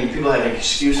because I mean, people had an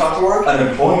excuse not to work.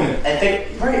 Unemployment. And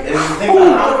think about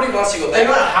Nobody wants to go think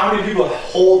back. about how many people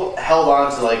held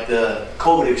on to like the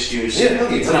COVID excuse. Yeah,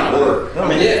 really, it's not work. I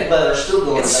mean, Yeah. but they're still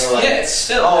doing it. They're like, It's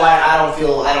still. oh, I don't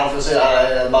feel sick.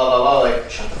 Blah blah blah. Like,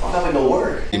 shut the fuck up and go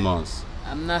work.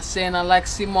 I'm not saying I like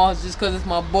CMOS just because it's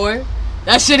my boy.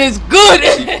 That shit is good.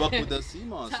 She fuck with the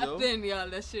CMOS, Tap in, y'all.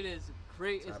 That shit is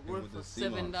great. It's worth with the for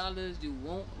 $7. CMOS. You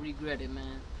won't regret it,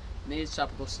 man. Maze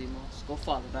Tropical CMOS. Go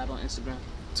follow that on Instagram.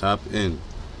 Tap in.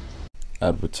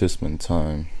 Advertisement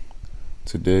time.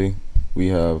 Today we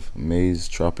have Maze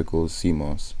Tropical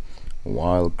CMOS,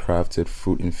 wild crafted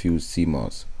fruit infused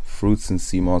CMOS, fruits and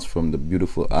CMOS from the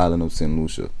beautiful island of St.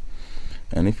 Lucia.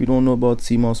 And if you don't know about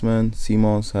CMOS, man,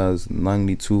 CMOS has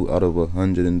 92 out of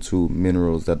 102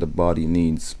 minerals that the body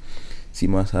needs.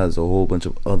 CMOS has a whole bunch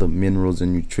of other minerals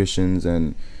and nutritions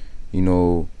and, you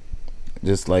know,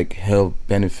 just like health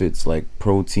benefits like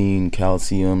protein,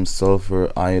 calcium,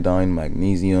 sulfur, iodine,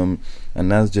 magnesium,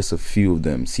 and that's just a few of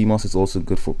them. CMOS is also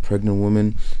good for pregnant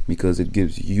women because it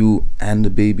gives you and the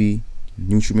baby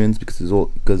nutriments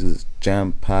because it's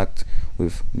jam packed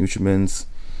with nutriments.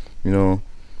 You know,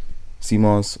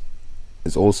 CMOS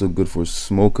is also good for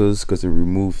smokers because it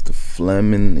removes the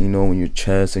phlegm in your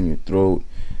chest and your throat.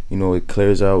 You know, it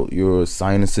clears out your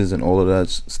sinuses and all of that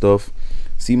stuff.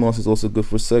 CMOS is also good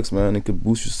for sex, man. It could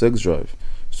boost your sex drive.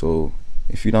 So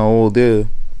if you're not all there,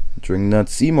 drink that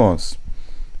CMOS.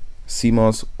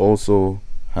 CMOS also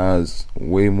has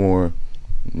way more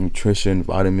nutrition,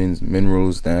 vitamins,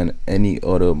 minerals than any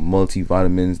other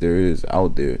multivitamins there is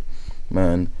out there.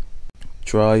 Man,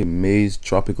 try Maze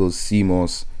Tropical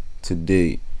CMOS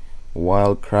today.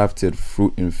 Wild crafted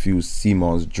fruit infused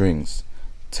CMOS drinks.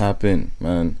 Tap in,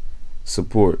 man.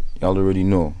 Support. Y'all already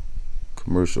know.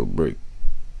 Commercial break.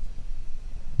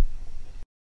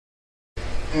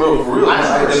 Bro, for real.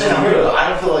 I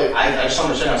don't feel like I just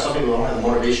understand how some people don't have the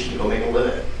motivation to go make a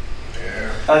living.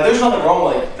 Yeah. Like, there's nothing wrong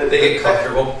like They get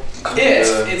comfortable.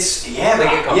 Yeah, it's yeah, they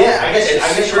get comfortable. yeah. I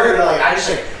guess you're right. Like I just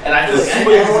like, and I feel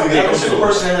like every single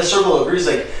person in the circle agrees.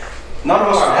 Like none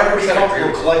of us would ever be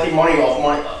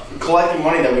comfortable collecting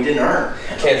money that we didn't earn.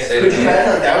 Can't say Could you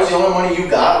imagine like that was the only money you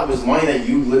got was money that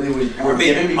you literally were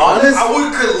given? Honest, I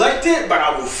would collect it, but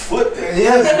I would flip it.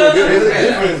 yes, but there's a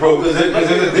difference, bro. There's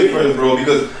a difference, bro.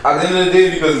 Because at the end of the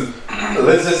day, because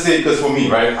let's just say, because for me,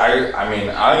 right, I mean,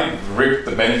 I reap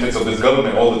the benefits of this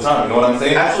government all the time. You know what I'm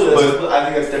saying? Absolutely, But I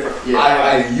think that's different. Yeah.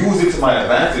 I use it to my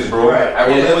advantage, bro. Right. I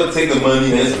will never take the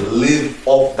money and just live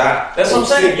off that. That's what I'm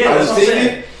saying. Yeah, I that's will what I'm take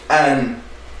saying. it and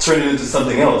turn it into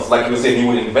something else. Like you were saying, you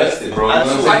would invest it, bro. You know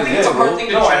what I'm I saying? think it's a Yeah, hard bro. thing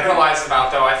to generalize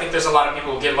about, though. I think there's a lot of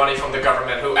people who get money from the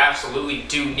government who absolutely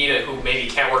do need it, who maybe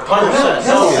can't work. 100%.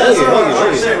 No, that's what I was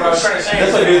trying to say. What I was trying to say That's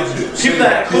is like that people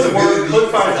that could work, could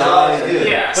find jobs.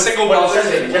 Yeah, single But mothers.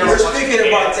 We're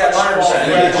speaking about that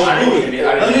 100%.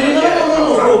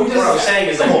 What I'm saying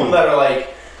is like people that are like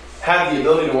have the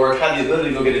ability to work, have the ability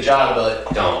to go get a job,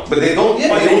 but don't. But they don't. Yeah,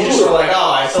 But they they don't just do are it. like,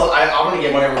 oh, I'm gonna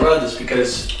get money regardless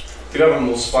because the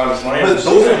government will supply me some money. But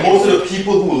those are most of the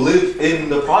people who live in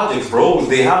the projects, bro.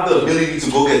 They have the ability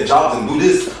to go get jobs and do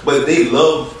this, but they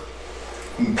love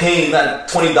paying that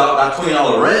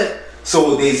 $20 rent.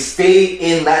 So they stay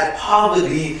in that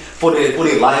poverty for their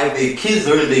life. Their kids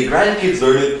learn it, their grandkids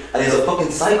learn it, and it's a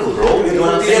fucking cycle, bro. You know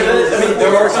what I'm saying? I mean,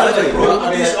 there are times like, bro. I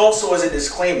mean, This also as a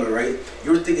disclaimer, right?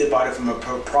 You're thinking about it from a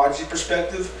project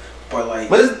perspective, but like,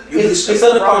 But it's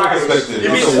not a project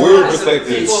perspective. It's a world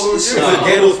perspective. It's a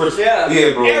ghetto perspective.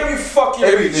 Yeah, bro. every fucking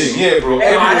Everything, yeah, bro.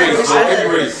 Every race, bro.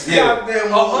 Every race, yeah.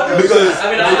 Because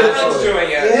I mean, I'm doing it.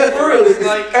 yeah, for real, it's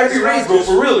like every race, bro.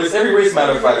 For real, it's every race.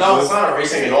 Matter of fact, No, bro. it's not a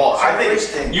racing at all. I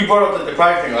think you brought up the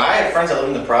project thing. I had friends that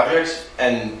live in the projects,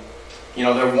 and you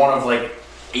know they're one of like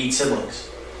 8 siblings,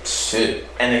 Shit.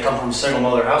 and they come from a single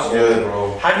mother household. Yeah,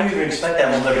 bro. How do you even expect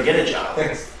that mother to get a job?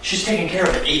 She's taking care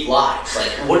of 8 lives. Like,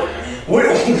 what?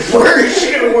 Where is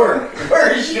she gonna work?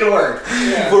 Where is she gonna work?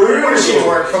 Where is she gonna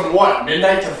work? From what?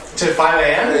 Midnight to 5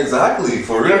 a.m. Exactly,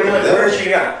 for You know real. what I mean? Like, where is she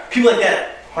gonna? People like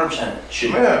that, 100%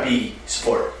 should Yeah. be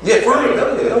supported. Yeah, for real.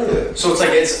 Hell yeah. So it's like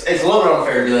it's a little bit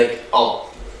unfair to be like, oh,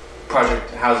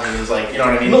 project housing is like, you know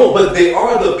what I mean? No, but they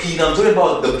are the people. I'm talking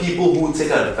about the people who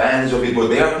take advantage of it. But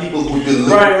they are people who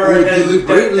deliver, Right.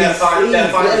 deliberately That find the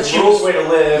yes, cheapest bro. way to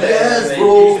live. Yes, and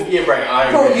bro. Yeah, right. I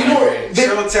Bro, agree, you I know, agree. they,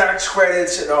 Child tax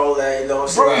credits and all that, you know. bro,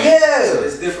 So yeah.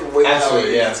 there's different ways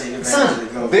Absolutely, how yeah. you take advantage of the Son,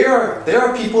 government. there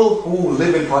are people who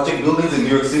live in project buildings in New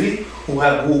York City who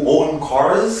own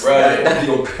cars Right. that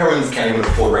your parents can't even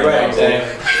afford right, Right, now.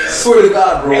 exactly. Swear to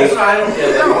God, bro. That's what I don't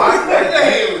get. Like, why?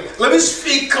 Hey, let me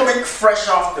speak coming fresh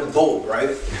off the boat,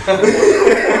 right? On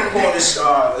this, You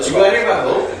got here by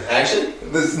vote? Actually?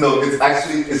 It's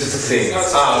just a saying.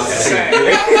 Oh, okay.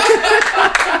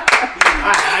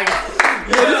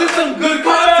 Yo, this is some good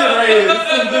content right here. This is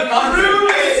some good content.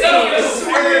 Good content.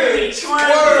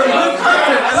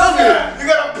 I love it. You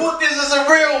gotta put this as a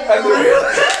real. I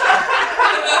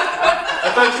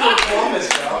thought you were Columbus,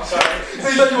 bro. I'm sorry. You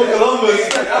thought you were Columbus.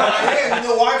 You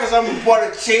know why? Because I'm about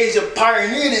to change and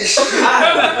pioneer this shit.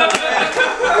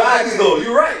 Right, though.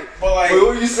 You're right. But like, Wait, what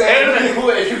were you It saying? would have been cool.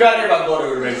 If you got here by vote, it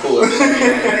would have been cooler. I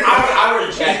would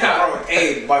have checked out. bro,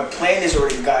 hey, my plane is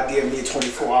already goddamn near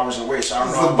 24 hours away, so I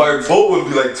don't So know. by boat would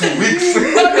be like 2 weeks. 2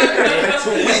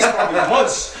 weeks, probably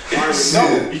months. I already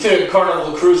know. You took a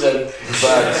Carnival cruise in.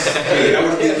 Hey, that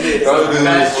would be lit. That would be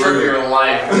Best lit trip for of real. your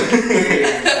life.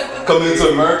 Coming to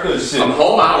America and shit. I'm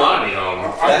home. I don't want to be home.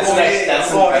 That's I'm next. That's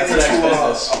I'm going the next into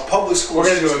business. a public school. We're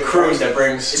gonna do a system, cruise right? that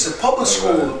brings. It's a public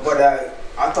school, but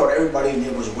I thought everybody in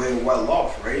there was way well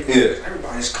off, right? Yeah.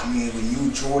 Everybody's coming in with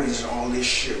new Jordans and all this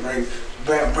shit, right?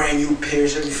 Brand new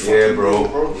pairs every fucking Yeah,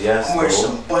 bro. day, Yes, I'm wearing bro.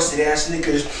 some busted ass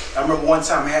sneakers. I remember one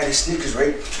time I had these sneakers,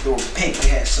 right? They were pink. They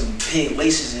had some pink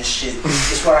laces and shit.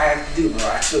 That's what I had to do, bro.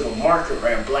 I took a marker,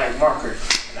 right? A black marker.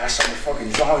 And I started fucking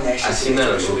drawing that shit. I seen that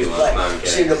in a movie once. Black. No, I'm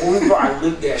kidding. See, the movie, bro, I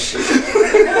looked that shit.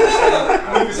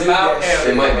 Movies about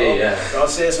him. It might be, yeah. You know what I'm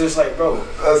saying? So it's like, bro,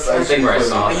 That's I think where I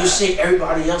saw and you that. see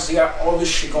everybody else, they got all this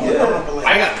shit going on. But like,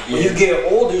 I got when you get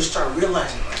older, you start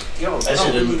realizing, like, yo, That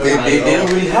shit didn't- They don't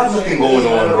really have nothing going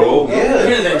on, bro. Yeah.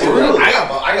 Here's the thing, For too. real. I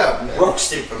got rope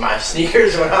stick for my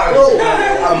sneakers when I was. I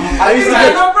used to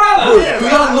get, bro, do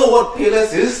y'all know what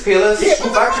Payless is? Payless Shoe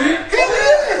Factory?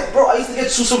 Bro, I used to get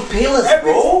shoes from Payless,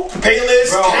 bro. Payless,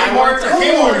 Bro, I Kmart, worked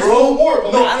Kmart, bro.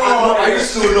 No, I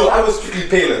used to know. I was strictly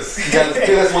Payless. Because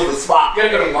Payless was the spot. You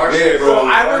gotta go to Marshall. Yeah, Bro,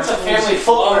 bro. I went to Family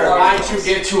Footwear, buy 2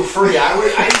 get 2 free. I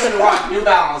used to rock New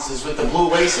Balances with the blue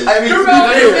laces. I mean, to be fair,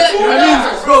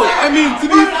 to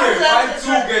be fair, buy 2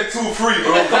 get 2 free,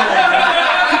 bro. Come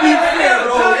on. To be fair,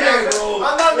 bro. Yeah, bro.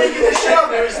 I'm not making this shit up.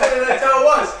 That's how it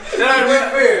was. Then I To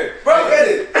went, be fair, bro, I get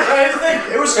it. Here's the thing,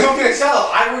 it was comfy as hell.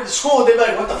 I went to school, they'd be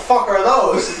like, what the fuck are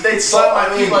those? They'd slap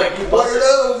my feet like, you What are busted.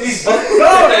 those? These no,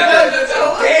 that's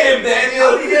Damn,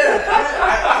 Daniel.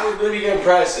 I would really get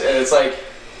impressed, and it's like,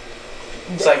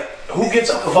 who gives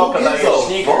a fuck about your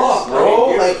sneakers, Fuck, bro.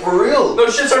 Like, for real.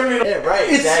 Those shits aren't even. Yeah, right.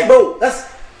 It's bro.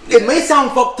 It may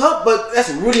sound fucked up, but that's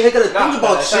really how you gotta think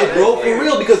about that's shit, not bro. it. For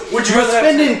real, because Would you you're rather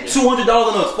have spending $200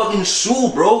 on a fucking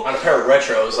shoe, bro. On a pair of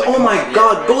retros, like. Oh come my on,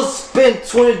 god, yeah, go spend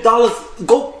 $200.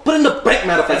 Go put in the bank,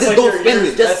 matter of fact. That's Just like don't your- spend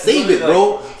it. Just that's save it, literally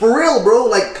bro. for real, bro.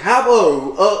 Like, have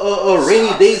a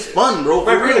rainy day's fun, bro.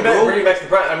 For real, bro. Bring it back to the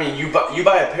price. I mean, you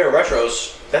buy a pair of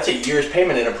retros. That's a year's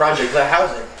payment in a project like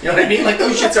housing. You know what I mean? Like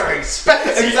those shits are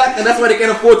expensive. Exactly. That's why they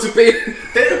can't afford to pay.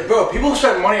 Bro, people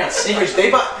spend money on sneakers.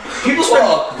 People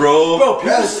spend, bro.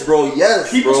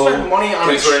 People spend money on.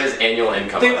 That's where his annual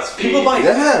income. People buy.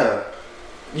 Yeah.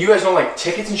 You guys know like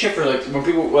tickets and shit for like when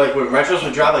people like when retros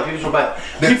would drop, like people would buy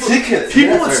tickets.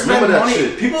 People would spend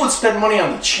money. People would spend money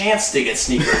on the chance to get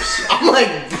sneakers. I'm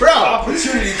like, bro,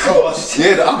 opportunity cost.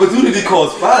 Yeah, the opportunity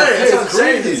cost. That's what I'm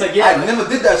saying. It's like, yeah, I never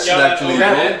did that shit actually,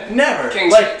 bro. Never.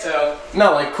 King's Like, Tail.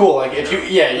 no, like cool. Like if you,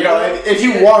 you know, if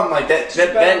you won like that,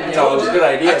 then you know it was a good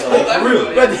idea. But, like, for real.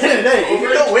 But at the end of the day, if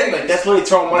you don't win, like that's literally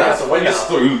throwing money out the window.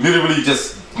 You literally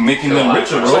just making them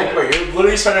richer, It's bro. like, bro, you're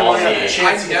literally spending money on the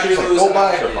chance to get you. Like, go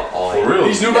buy. For real.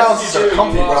 These New Balances are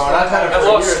comfy, bro, and I've had them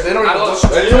for years. They don't even look.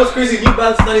 And you know what's crazy? New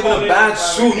Balance is not even a bad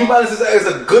shoe. New Balance is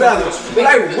a good ass. Like,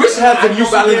 I wish I had the New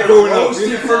Balance growing up.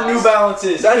 Roasted for New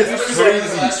Balances. That is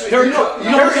crazy. You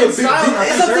know what's a big deal?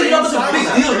 It's something you know what's a big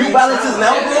deal. New Balances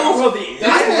now, bro.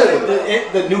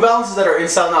 The New Balances that are in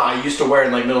style now, I used to wear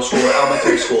in like middle school or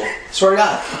elementary school. Swear to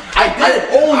God, I did.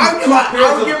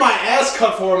 I would get my ass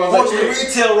cut for them. I'm like, What's the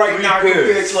retail right now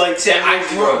compared to like 10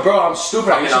 years ago? bro, I'm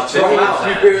stupid. I used to throw them out.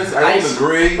 I used to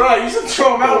gray. Bro, I used to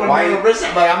throw them out when they were wrist.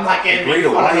 Like, I'm not getting Gray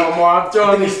to fun no white. more. I'm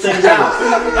throwing these things out.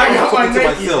 I got my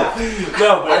Nikes out.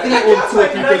 No, but I think I own 2 or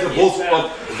 3 pairs of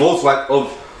Volkswagen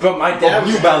of. But my dad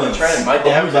was New Balance. My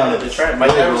dad was on the trend. My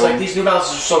dad was like, these New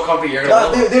Balances are so comfy, you're gonna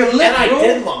love them. They're lit, And I bro.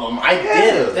 did love them. I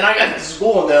did. Then I got to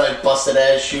school and they're like busted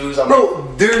ass shoes. I'm like,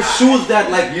 Bro, there's shoes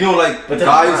that like you know like But they're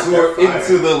guys not, who they're are fire.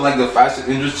 into the like the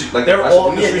fashion industry, like They're the fashion all-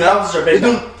 industry yeah, now. Balances are They big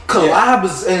do now.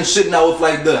 collabs and shit now with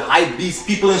like the hype beast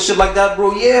people and shit like that,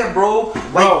 bro. Yeah, bro.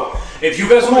 bro, if you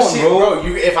guys come want to on, see,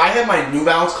 bro. if I had my New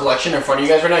Balance collection in front of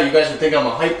you guys right now, you guys would think I'm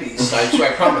a hype beast. I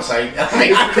promise.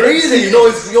 It's crazy, you know.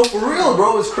 It's yo for real,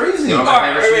 bro. It's crazy. All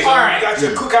right. Got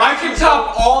your cookout. I can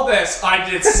top all this. I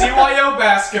did CYO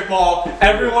basketball.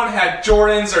 Everyone had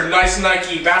Jordans or nice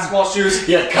Nike basketball shoes.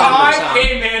 Yeah, Converse I on.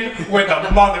 came in with a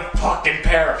motherfucking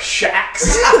pair of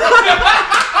Shaqs.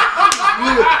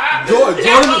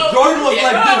 Jordan was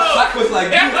like this. Shaq was like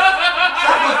this.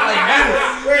 Shaq was like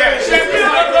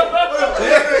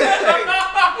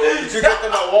Did you get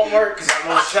them at Walmart? Because I'm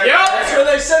gonna check. Yeah, That's where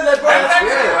they said that, bro.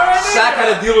 this. Shaq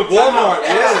had a deal with Walmart.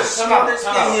 Yeah. Smartest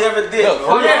thing he ever did.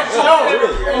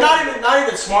 Not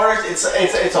even smart. It's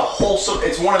a wholesome.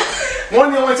 It's one of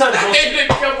the only times you'll see. And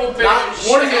a couple pairs.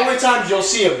 One of the only times you'll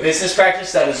see a business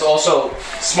practice that is also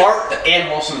smart and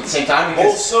wholesome at the same time.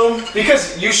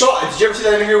 Because you saw. Did you ever see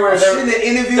that interview where Seen the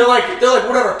interview? they're like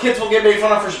whatever, kids will get made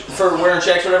fun of for wearing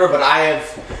checks or whatever, but I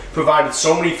have provided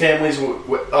so many families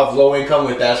of low income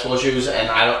with basketball shoes, and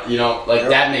I don't, like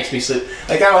that makes me sleep.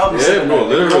 Like that'll help me sleep. Yeah, bro.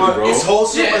 Literally, bro. It's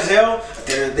wholesome as hell. At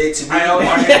the end of the day, to me, I know.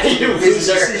 You business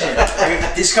loser.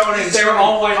 decision. Discounting. They were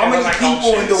all white How and many like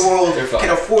people in the options. world They're fine. can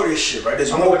afford this shit, right?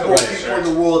 There's I'm more gonna poor look at people it,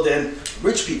 in the world than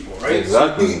rich people, right?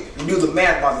 Exactly. So you do the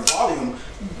math by the volume,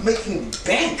 making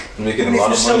bank. Making Even a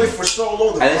lot if of you sell money. it for so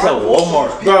low, the And it's at profit goes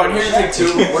Walmart. to Bro, and here's the thing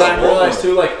too. Right. What I realized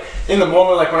too, like in the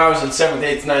moment, like when I was in 7th,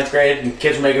 8th, 9th grade, and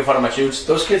kids were making fun of my shoes.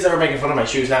 Those kids that are making fun of my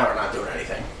shoes now are not doing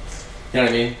anything. You know what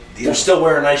I mean? They're still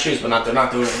wearing nice shoes, but they're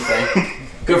not doing anything.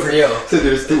 Good for you. So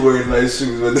they're still wearing nice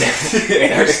shoes, but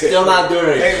They're still not doing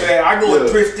anything. Hey man, I go Yeah.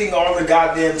 thrifting all the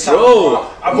goddamn time. Bro,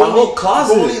 I've my only- whole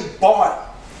closet. I've only bought.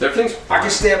 Everything's I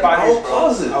can stand by My this, whole bro.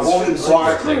 closet. I've only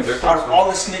bought. Out of all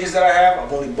the sneakers that I have,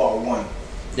 I've only bought one.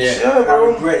 Yeah. I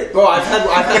regret it. Bro,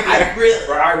 I really.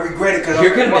 Bro, I regret it because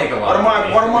You're gonna make a lot of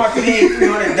money. What am I paying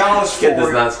 $300 for? Kid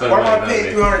does not spend What am money I that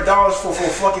paying way. $300 for a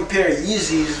fucking pair of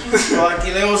Yeezys? Like,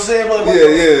 you know what I'm saying? Like,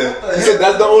 yeah. You said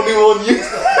that's the only one you.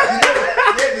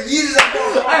 Yeah, the Yeezys I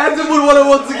bought. I had to put one and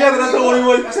one together. That's the only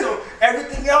one.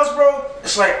 Everything else, bro,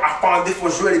 it's like I found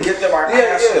different ways to get them. I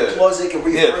Yeah, have some yeah. plugs that can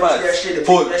refurbish Yeah, facts. that shit and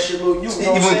For- make that shit look new. You know what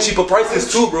I'm Even saying? cheaper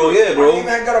prices too, bro. Yeah, I bro.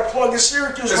 even got a plug in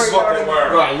Syracuse This is right what now. they were.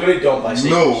 Bro, I literally don't buy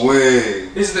sneakers. No way.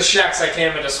 These are the Shaqs I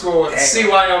came into school with.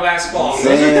 CYO basketball.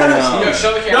 Damn. Yo,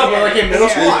 show the camera. No, but like in middle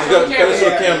school, Yeah, you gotta show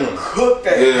the camera. Cook the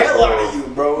Yeah, hell bro. out of you,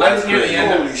 bro. I didn't hear the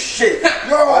end of Holy shit.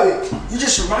 Yo, you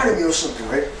just reminded me of something,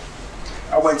 right?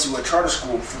 I went to a charter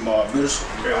school from middle school.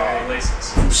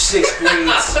 From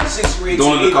 6th grade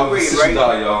Don't to let the 8th grade, competition right?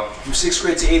 die, y'all. From 6th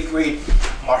grade to 8th grade,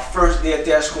 my first day at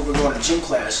that school, we're going to gym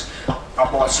class. I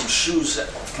bought some shoes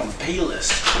from Payless,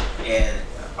 and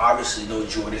obviously no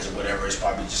Jordans or whatever. It's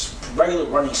probably just regular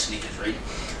running sneakers, right?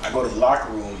 I go to the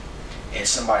locker room, and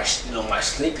somebody steal my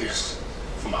sneakers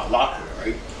from my locker,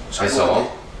 right? So I go saw in,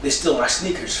 they steal my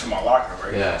sneakers from my locker,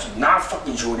 right? Yeah. So not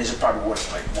fucking Jordans are probably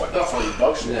worth like what,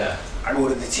 $40? Yeah. I go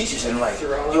to the teachers and like,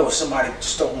 yo, somebody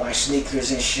stole my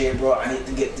sneakers and shit, bro. I need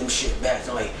to get them shit back.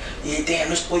 They're like, yeah, damn,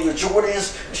 they stole your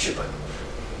Jordans and shit. But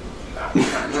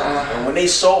and when they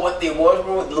saw what they was,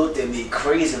 bro, it looked at me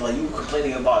crazy. Like, you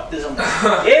complaining about this? I'm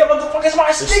like, yeah, what the fuck is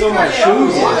my sneakers? still my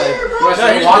shoes,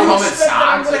 You walk home in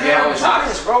socks again,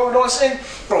 bro. You know what I'm saying,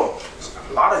 bro?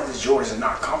 A lot of these Jordans are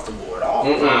not comfortable at all.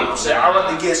 You know what I'm saying? I'd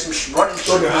rather get some running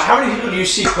shoes. How many people do you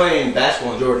see playing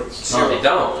basketball in Jordans? No, they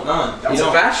don't. None. It's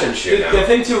a fashion shoe. The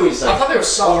thing too is like, I thought they were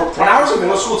soft. when I was in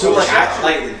middle school too, like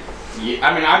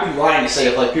I'd be lying to say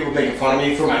if like people making fun of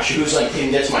me for my shoes like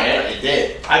didn't get to my head, it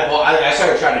did. I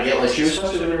started trying to get like shoes.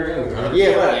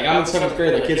 Yeah, but like, I'm in 7th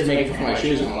grade, like kids are making fun of my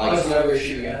shoes and I'm like, I was never a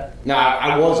shoe guy. nah,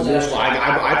 I was in middle school.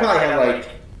 I probably had like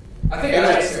I think I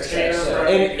like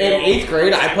in 8th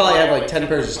grade, I probably had like 10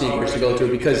 pairs of sneakers to go through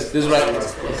because this is what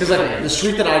because like the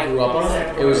street that I grew up on,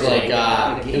 it was like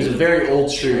it was a very old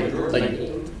street. Like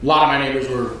a lot of my neighbors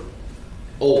were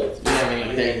old. You know what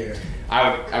I mean?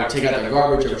 I would take out their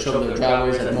garbage, I would shovel their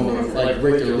driveways, I'd mow like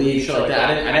rake their leaves, shit like that.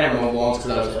 I never mowed lawns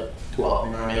because I was like 12.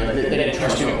 You know what I mean? Like, they didn't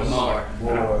trust me with a mower.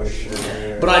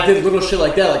 But I did little shit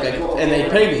like that, and they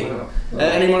paid me.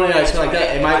 Any money I spent like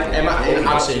that, and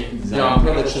obviously, you know, I'm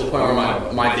privileged to the point where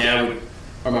my dad would,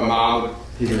 or my mom would,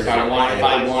 if I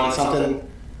wanted something,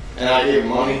 and I gave them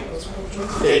money,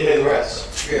 they paid the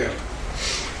rest. Yeah.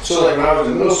 So like when I was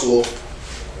in middle school,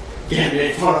 yeah, I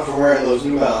made fun of for wearing those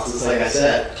New Balances, like I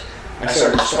said.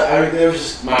 There was just a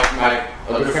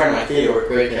good friend of my kid or a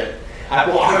great kid. I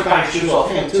was buying shoes off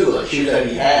him too, like shoes that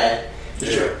he had.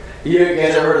 Sure. You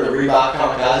guys ever heard of the Reebok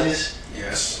Kamikazes?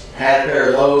 Yes. Had a pair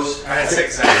of those. I had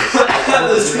 6 cents. I'm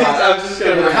just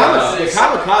gonna The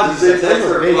Kamikazes, they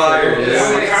were big.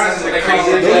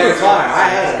 They were fine. I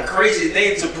had Crazy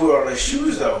name to put on the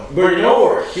shoes though. But you know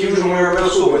what? Huge when we were in middle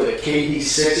school were the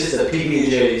KD6s, the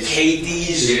PB&Js.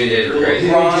 KDs. PB&Js were crazy.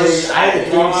 LeBrons. I had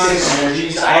the KD6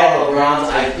 energies. I had LeBrons.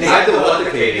 I had the what the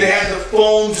They KD. had the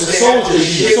phones. The they had soldiers,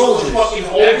 shit the soldiers. with fucking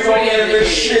holes Everybody on had it and the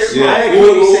shit. KDs. I had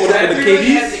What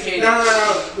KDs. the KDs? No.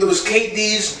 It was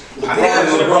KDs.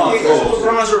 LeBrons.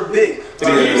 LeBrons were big. The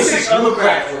KD6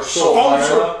 underground were so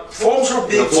phones were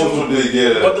big The phones were big,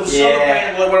 yeah. But the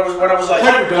other brand, when I was like,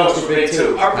 Hyper Dunks were big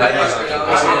too. I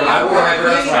wore Hyper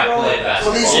when I played so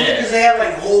basketball. these niggas, they had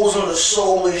like holes on the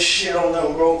sole and shit on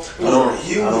them, bro. Those were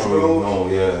huge, bro. No,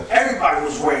 yeah. Everybody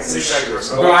was wearing this shit.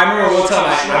 Bro, I remember one time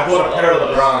I bought a pair of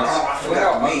LeBrons. I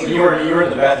forgot me. You were in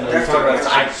the bathroom. You talking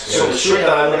about so the street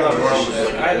that I lived on was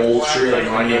like an old street, like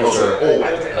my neighbors were old.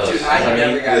 Dude, I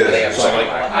never got Yeah. So like,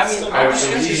 it was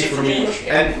easy for me,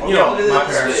 and you know, my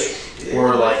parents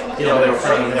were like, you know, they were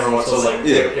friendly with everyone, so like,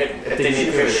 if they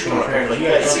needed favors from my parents, like, you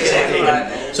guys don't get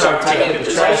anything. So I would take out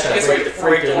the trash and I'd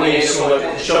break their leaves,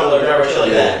 shovel their garbage, shit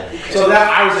like that. So that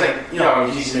I was like, you know, it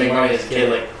was easy to make money as a kid,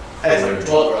 like, as like a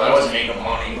 12-year-old, I wasn't making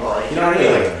money, but like, you know what I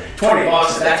mean? Like, $20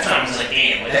 at that time was like,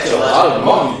 damn, like, that's a lot of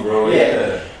money, bro.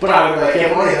 Yeah. But I would like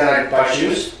get money, then I'd buy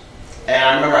shoes, and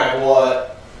I remember I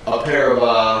bought a pair of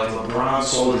LeBron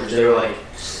Soldiers. They were like,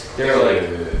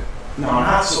 no,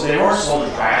 not so. They weren't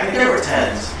Soldiers. I think they were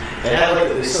 10s. They had like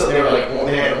they were like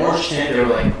they had an orange tint. They were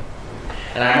like,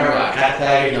 and I remember I got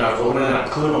tagged and I was opening it. And I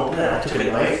couldn't open it. I took a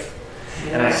knife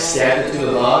and I stabbed it through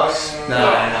the logs. No, I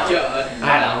know.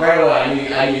 Right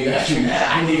away, I knew you guys were mad.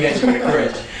 I knew you guys were gonna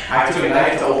cringe. I took a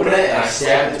knife to open it and I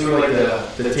stabbed it through like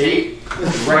the tape,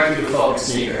 right through the fucking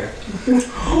sneaker.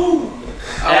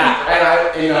 And I,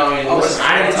 you know, I mean, listen, I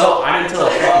didn't tell a fucking soul.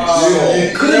 You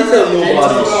couldn't tell nobody.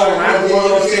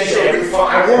 I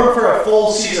wore them for a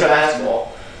full season of basketball.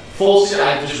 Full season, I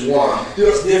just wore them.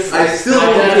 I still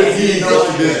don't think he knows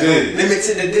to this day.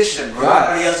 Limited edition, bro.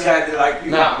 Everybody else got it like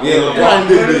you. No. Yeah, LeBron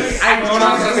did this. I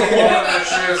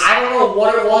don't know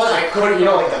what it was. I couldn't, you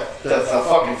know, like the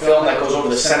fucking film that goes over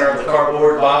the center of the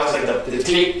cardboard box, like the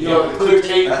tape, you know, the clear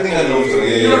tape. I think I know what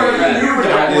You know what I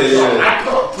mean?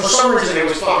 Yeah. For some reason, it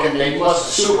was fucking. They must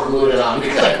have super glued it on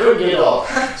because I couldn't get it off.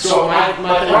 So my thing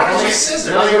was,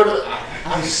 I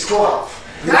was 12.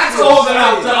 That's old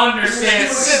enough to understand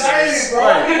scissors.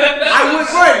 Right. I was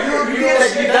right. You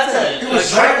that's it. You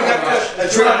was right. You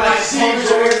got the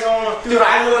scissors on. Dude,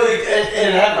 I literally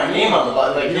and it had my name on the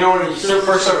button. Like, you know, when you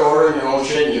first start ordering your own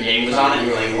shit and your name was on it,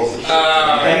 you're like, holy shit.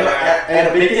 And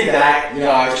a big thing that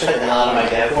I respect the hell out of my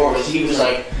dad for was he was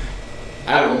like,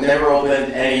 I will never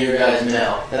open any of your guys'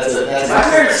 mail. That's My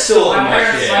parents still open my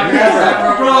shit.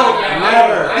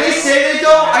 Never. They say they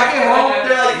don't. I get home,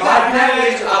 they're like, my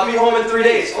package, I'll be home in 3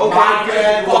 days. Okay, My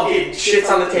dad fucking shit's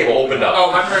on the table, opened up.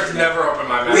 Oh, my parents never opened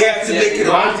my mouth. We have to make it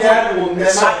My dad will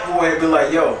never. my boy and be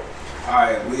like, yo,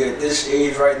 Alright, we at this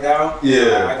age right now.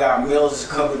 Yeah. I got meals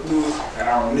coming through, and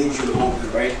I don't need you to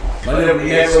open, right? My little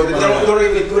So don't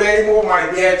even do that anymore. My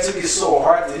dad took it so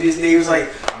hard to this day. He was like,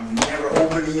 I'm never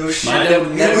opening your shit. My dad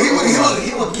would never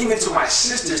He would give it to my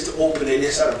sisters to open it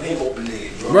instead of him opening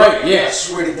it, bro. Right, yeah. I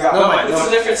swear to God. No, What's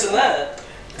the difference in that?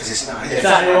 Because it's not It's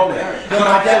not your own. No,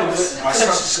 my dad was. My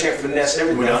sister can finesse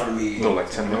everything for me. No, like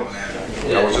 10 minutes.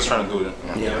 I was just trying to do it.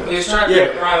 He was trying to be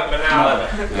private, but now.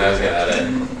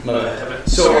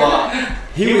 So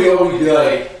he would always be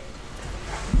like,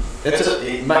 "That's a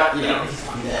my, you know, he's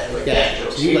my dad, like dad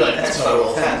jokes." He'd be like, "That's my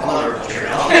little fat mother."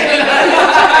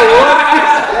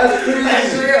 That's crazy.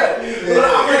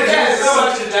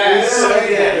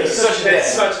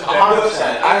 Such a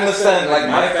 100%. I understand, like,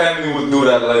 my family would do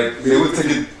that, like, they would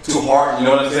take it too hard, you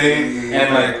know what I'm saying?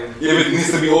 And, like, if it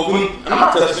needs to be open, I'm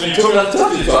not touching you, told me not to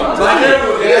touch you, so I'm not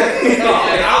touching you.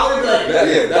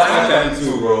 That's my family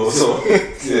too, bro, so,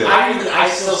 yeah. I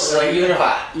still like even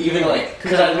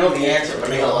because I know the answer, but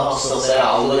I'll still say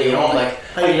I'll literally like,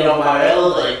 how you know my L,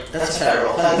 like that's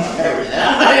federal, that's everything.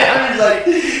 I'm just like,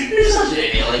 you're such an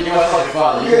idiot, like you're my fucking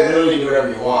father, you can literally do whatever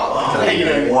you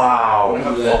want. Wow.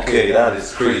 Okay, that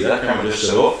is crazy. That camera just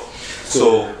shut off.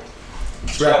 So,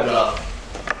 Wrap it up.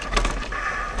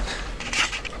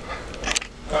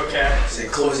 Okay. Say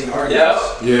closing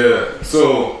arguments. Yeah,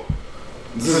 so,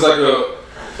 this is like a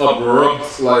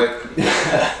abrupt, like,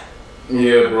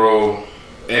 yeah, bro,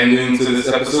 ending to this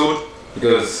episode,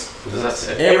 because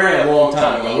It ran a long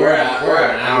time ago. We're at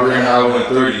an hour. we're an hour and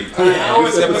 30.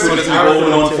 This episode has been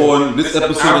going on for, this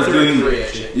episode has been,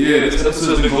 this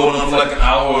episode has been going on for like an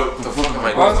hour. What the fuck am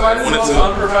I That's why it's the most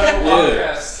unprofessional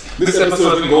podcast. This episode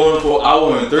has been going on for an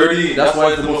hour and 30. That's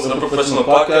why it's the most unprofessional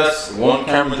podcast. One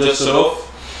camera just shut off.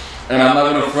 And I'm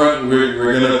not gonna front,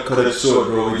 we're gonna cut it short,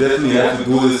 bro. We definitely have to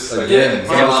do this again.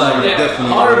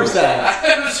 Definitely. 100%.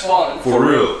 It was fun. For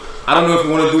real. I don't know if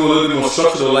you want to do a little bit more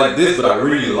structured like this, but I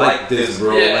really like this,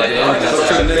 bro.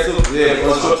 Unstructured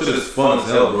is fun as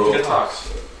hell, bro. Good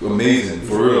talks. Amazing,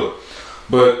 for real.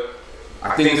 But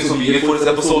I think this will be it for this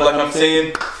episode, like I'm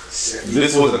saying.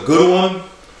 This was a good one.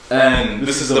 And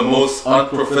this is the most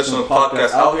unprofessional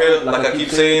podcast out here. Like I keep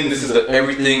saying, this is the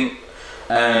everything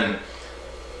and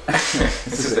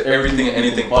this is the Everything and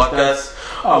Anything podcast.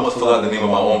 I almost forgot the name of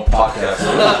my own podcast.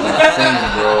 So insane,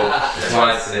 bro. That's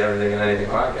why it's the Everything and Anything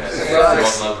podcast.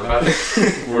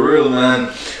 For real,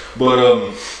 man. But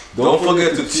don't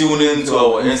forget to tune in to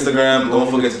our Instagram. Don't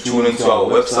forget to tune in to our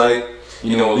website.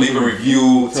 You know, leave a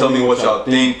review. Tell me what y'all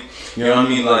think. You know what I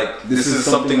mean? Like, this is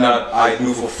something that I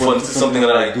do for fun. This is something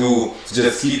that I do to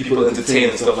just keep people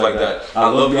entertained and stuff like that. I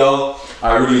love y'all.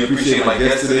 I really appreciate my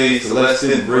guests today.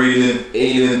 Celestin, Braden,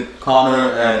 Aiden,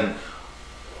 Connor, and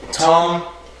Tom.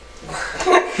 I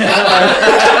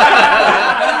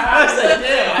was like,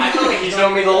 damn, I feel like he's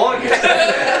known me the longest.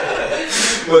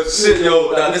 But shit,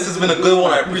 yo, this has been a good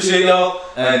one. I appreciate y'all.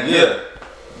 And yeah,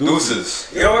 deuces.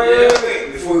 Yo, wait.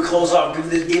 Before we close out, give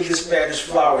this man his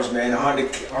flowers, man.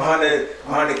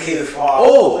 100K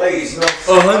for plays, you know?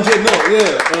 100, no,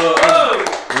 yeah.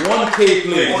 1K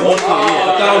plays. 1K,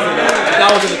 yeah.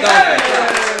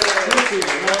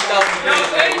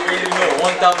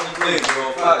 1,000 plays, bro.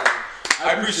 I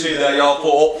appreciate that, y'all,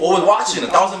 for always watching.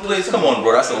 1,000 plays, come on,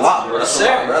 bro. That's a lot, bro. That's a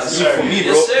lot, bro. That's huge for me,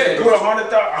 bro. You put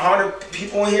 100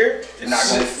 people in here, they're not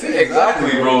gonna fit.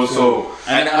 Exactly, bro. So,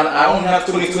 and I only have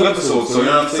 22 episodes, so you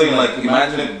know what I'm saying? Like,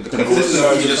 imagine the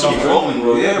consistency just keep rolling,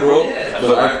 bro. Yeah, bro.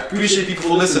 But I appreciate people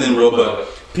for listening, bro. But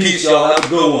peace, y'all. Have a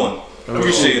good one.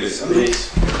 Appreciate it.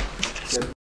 Peace.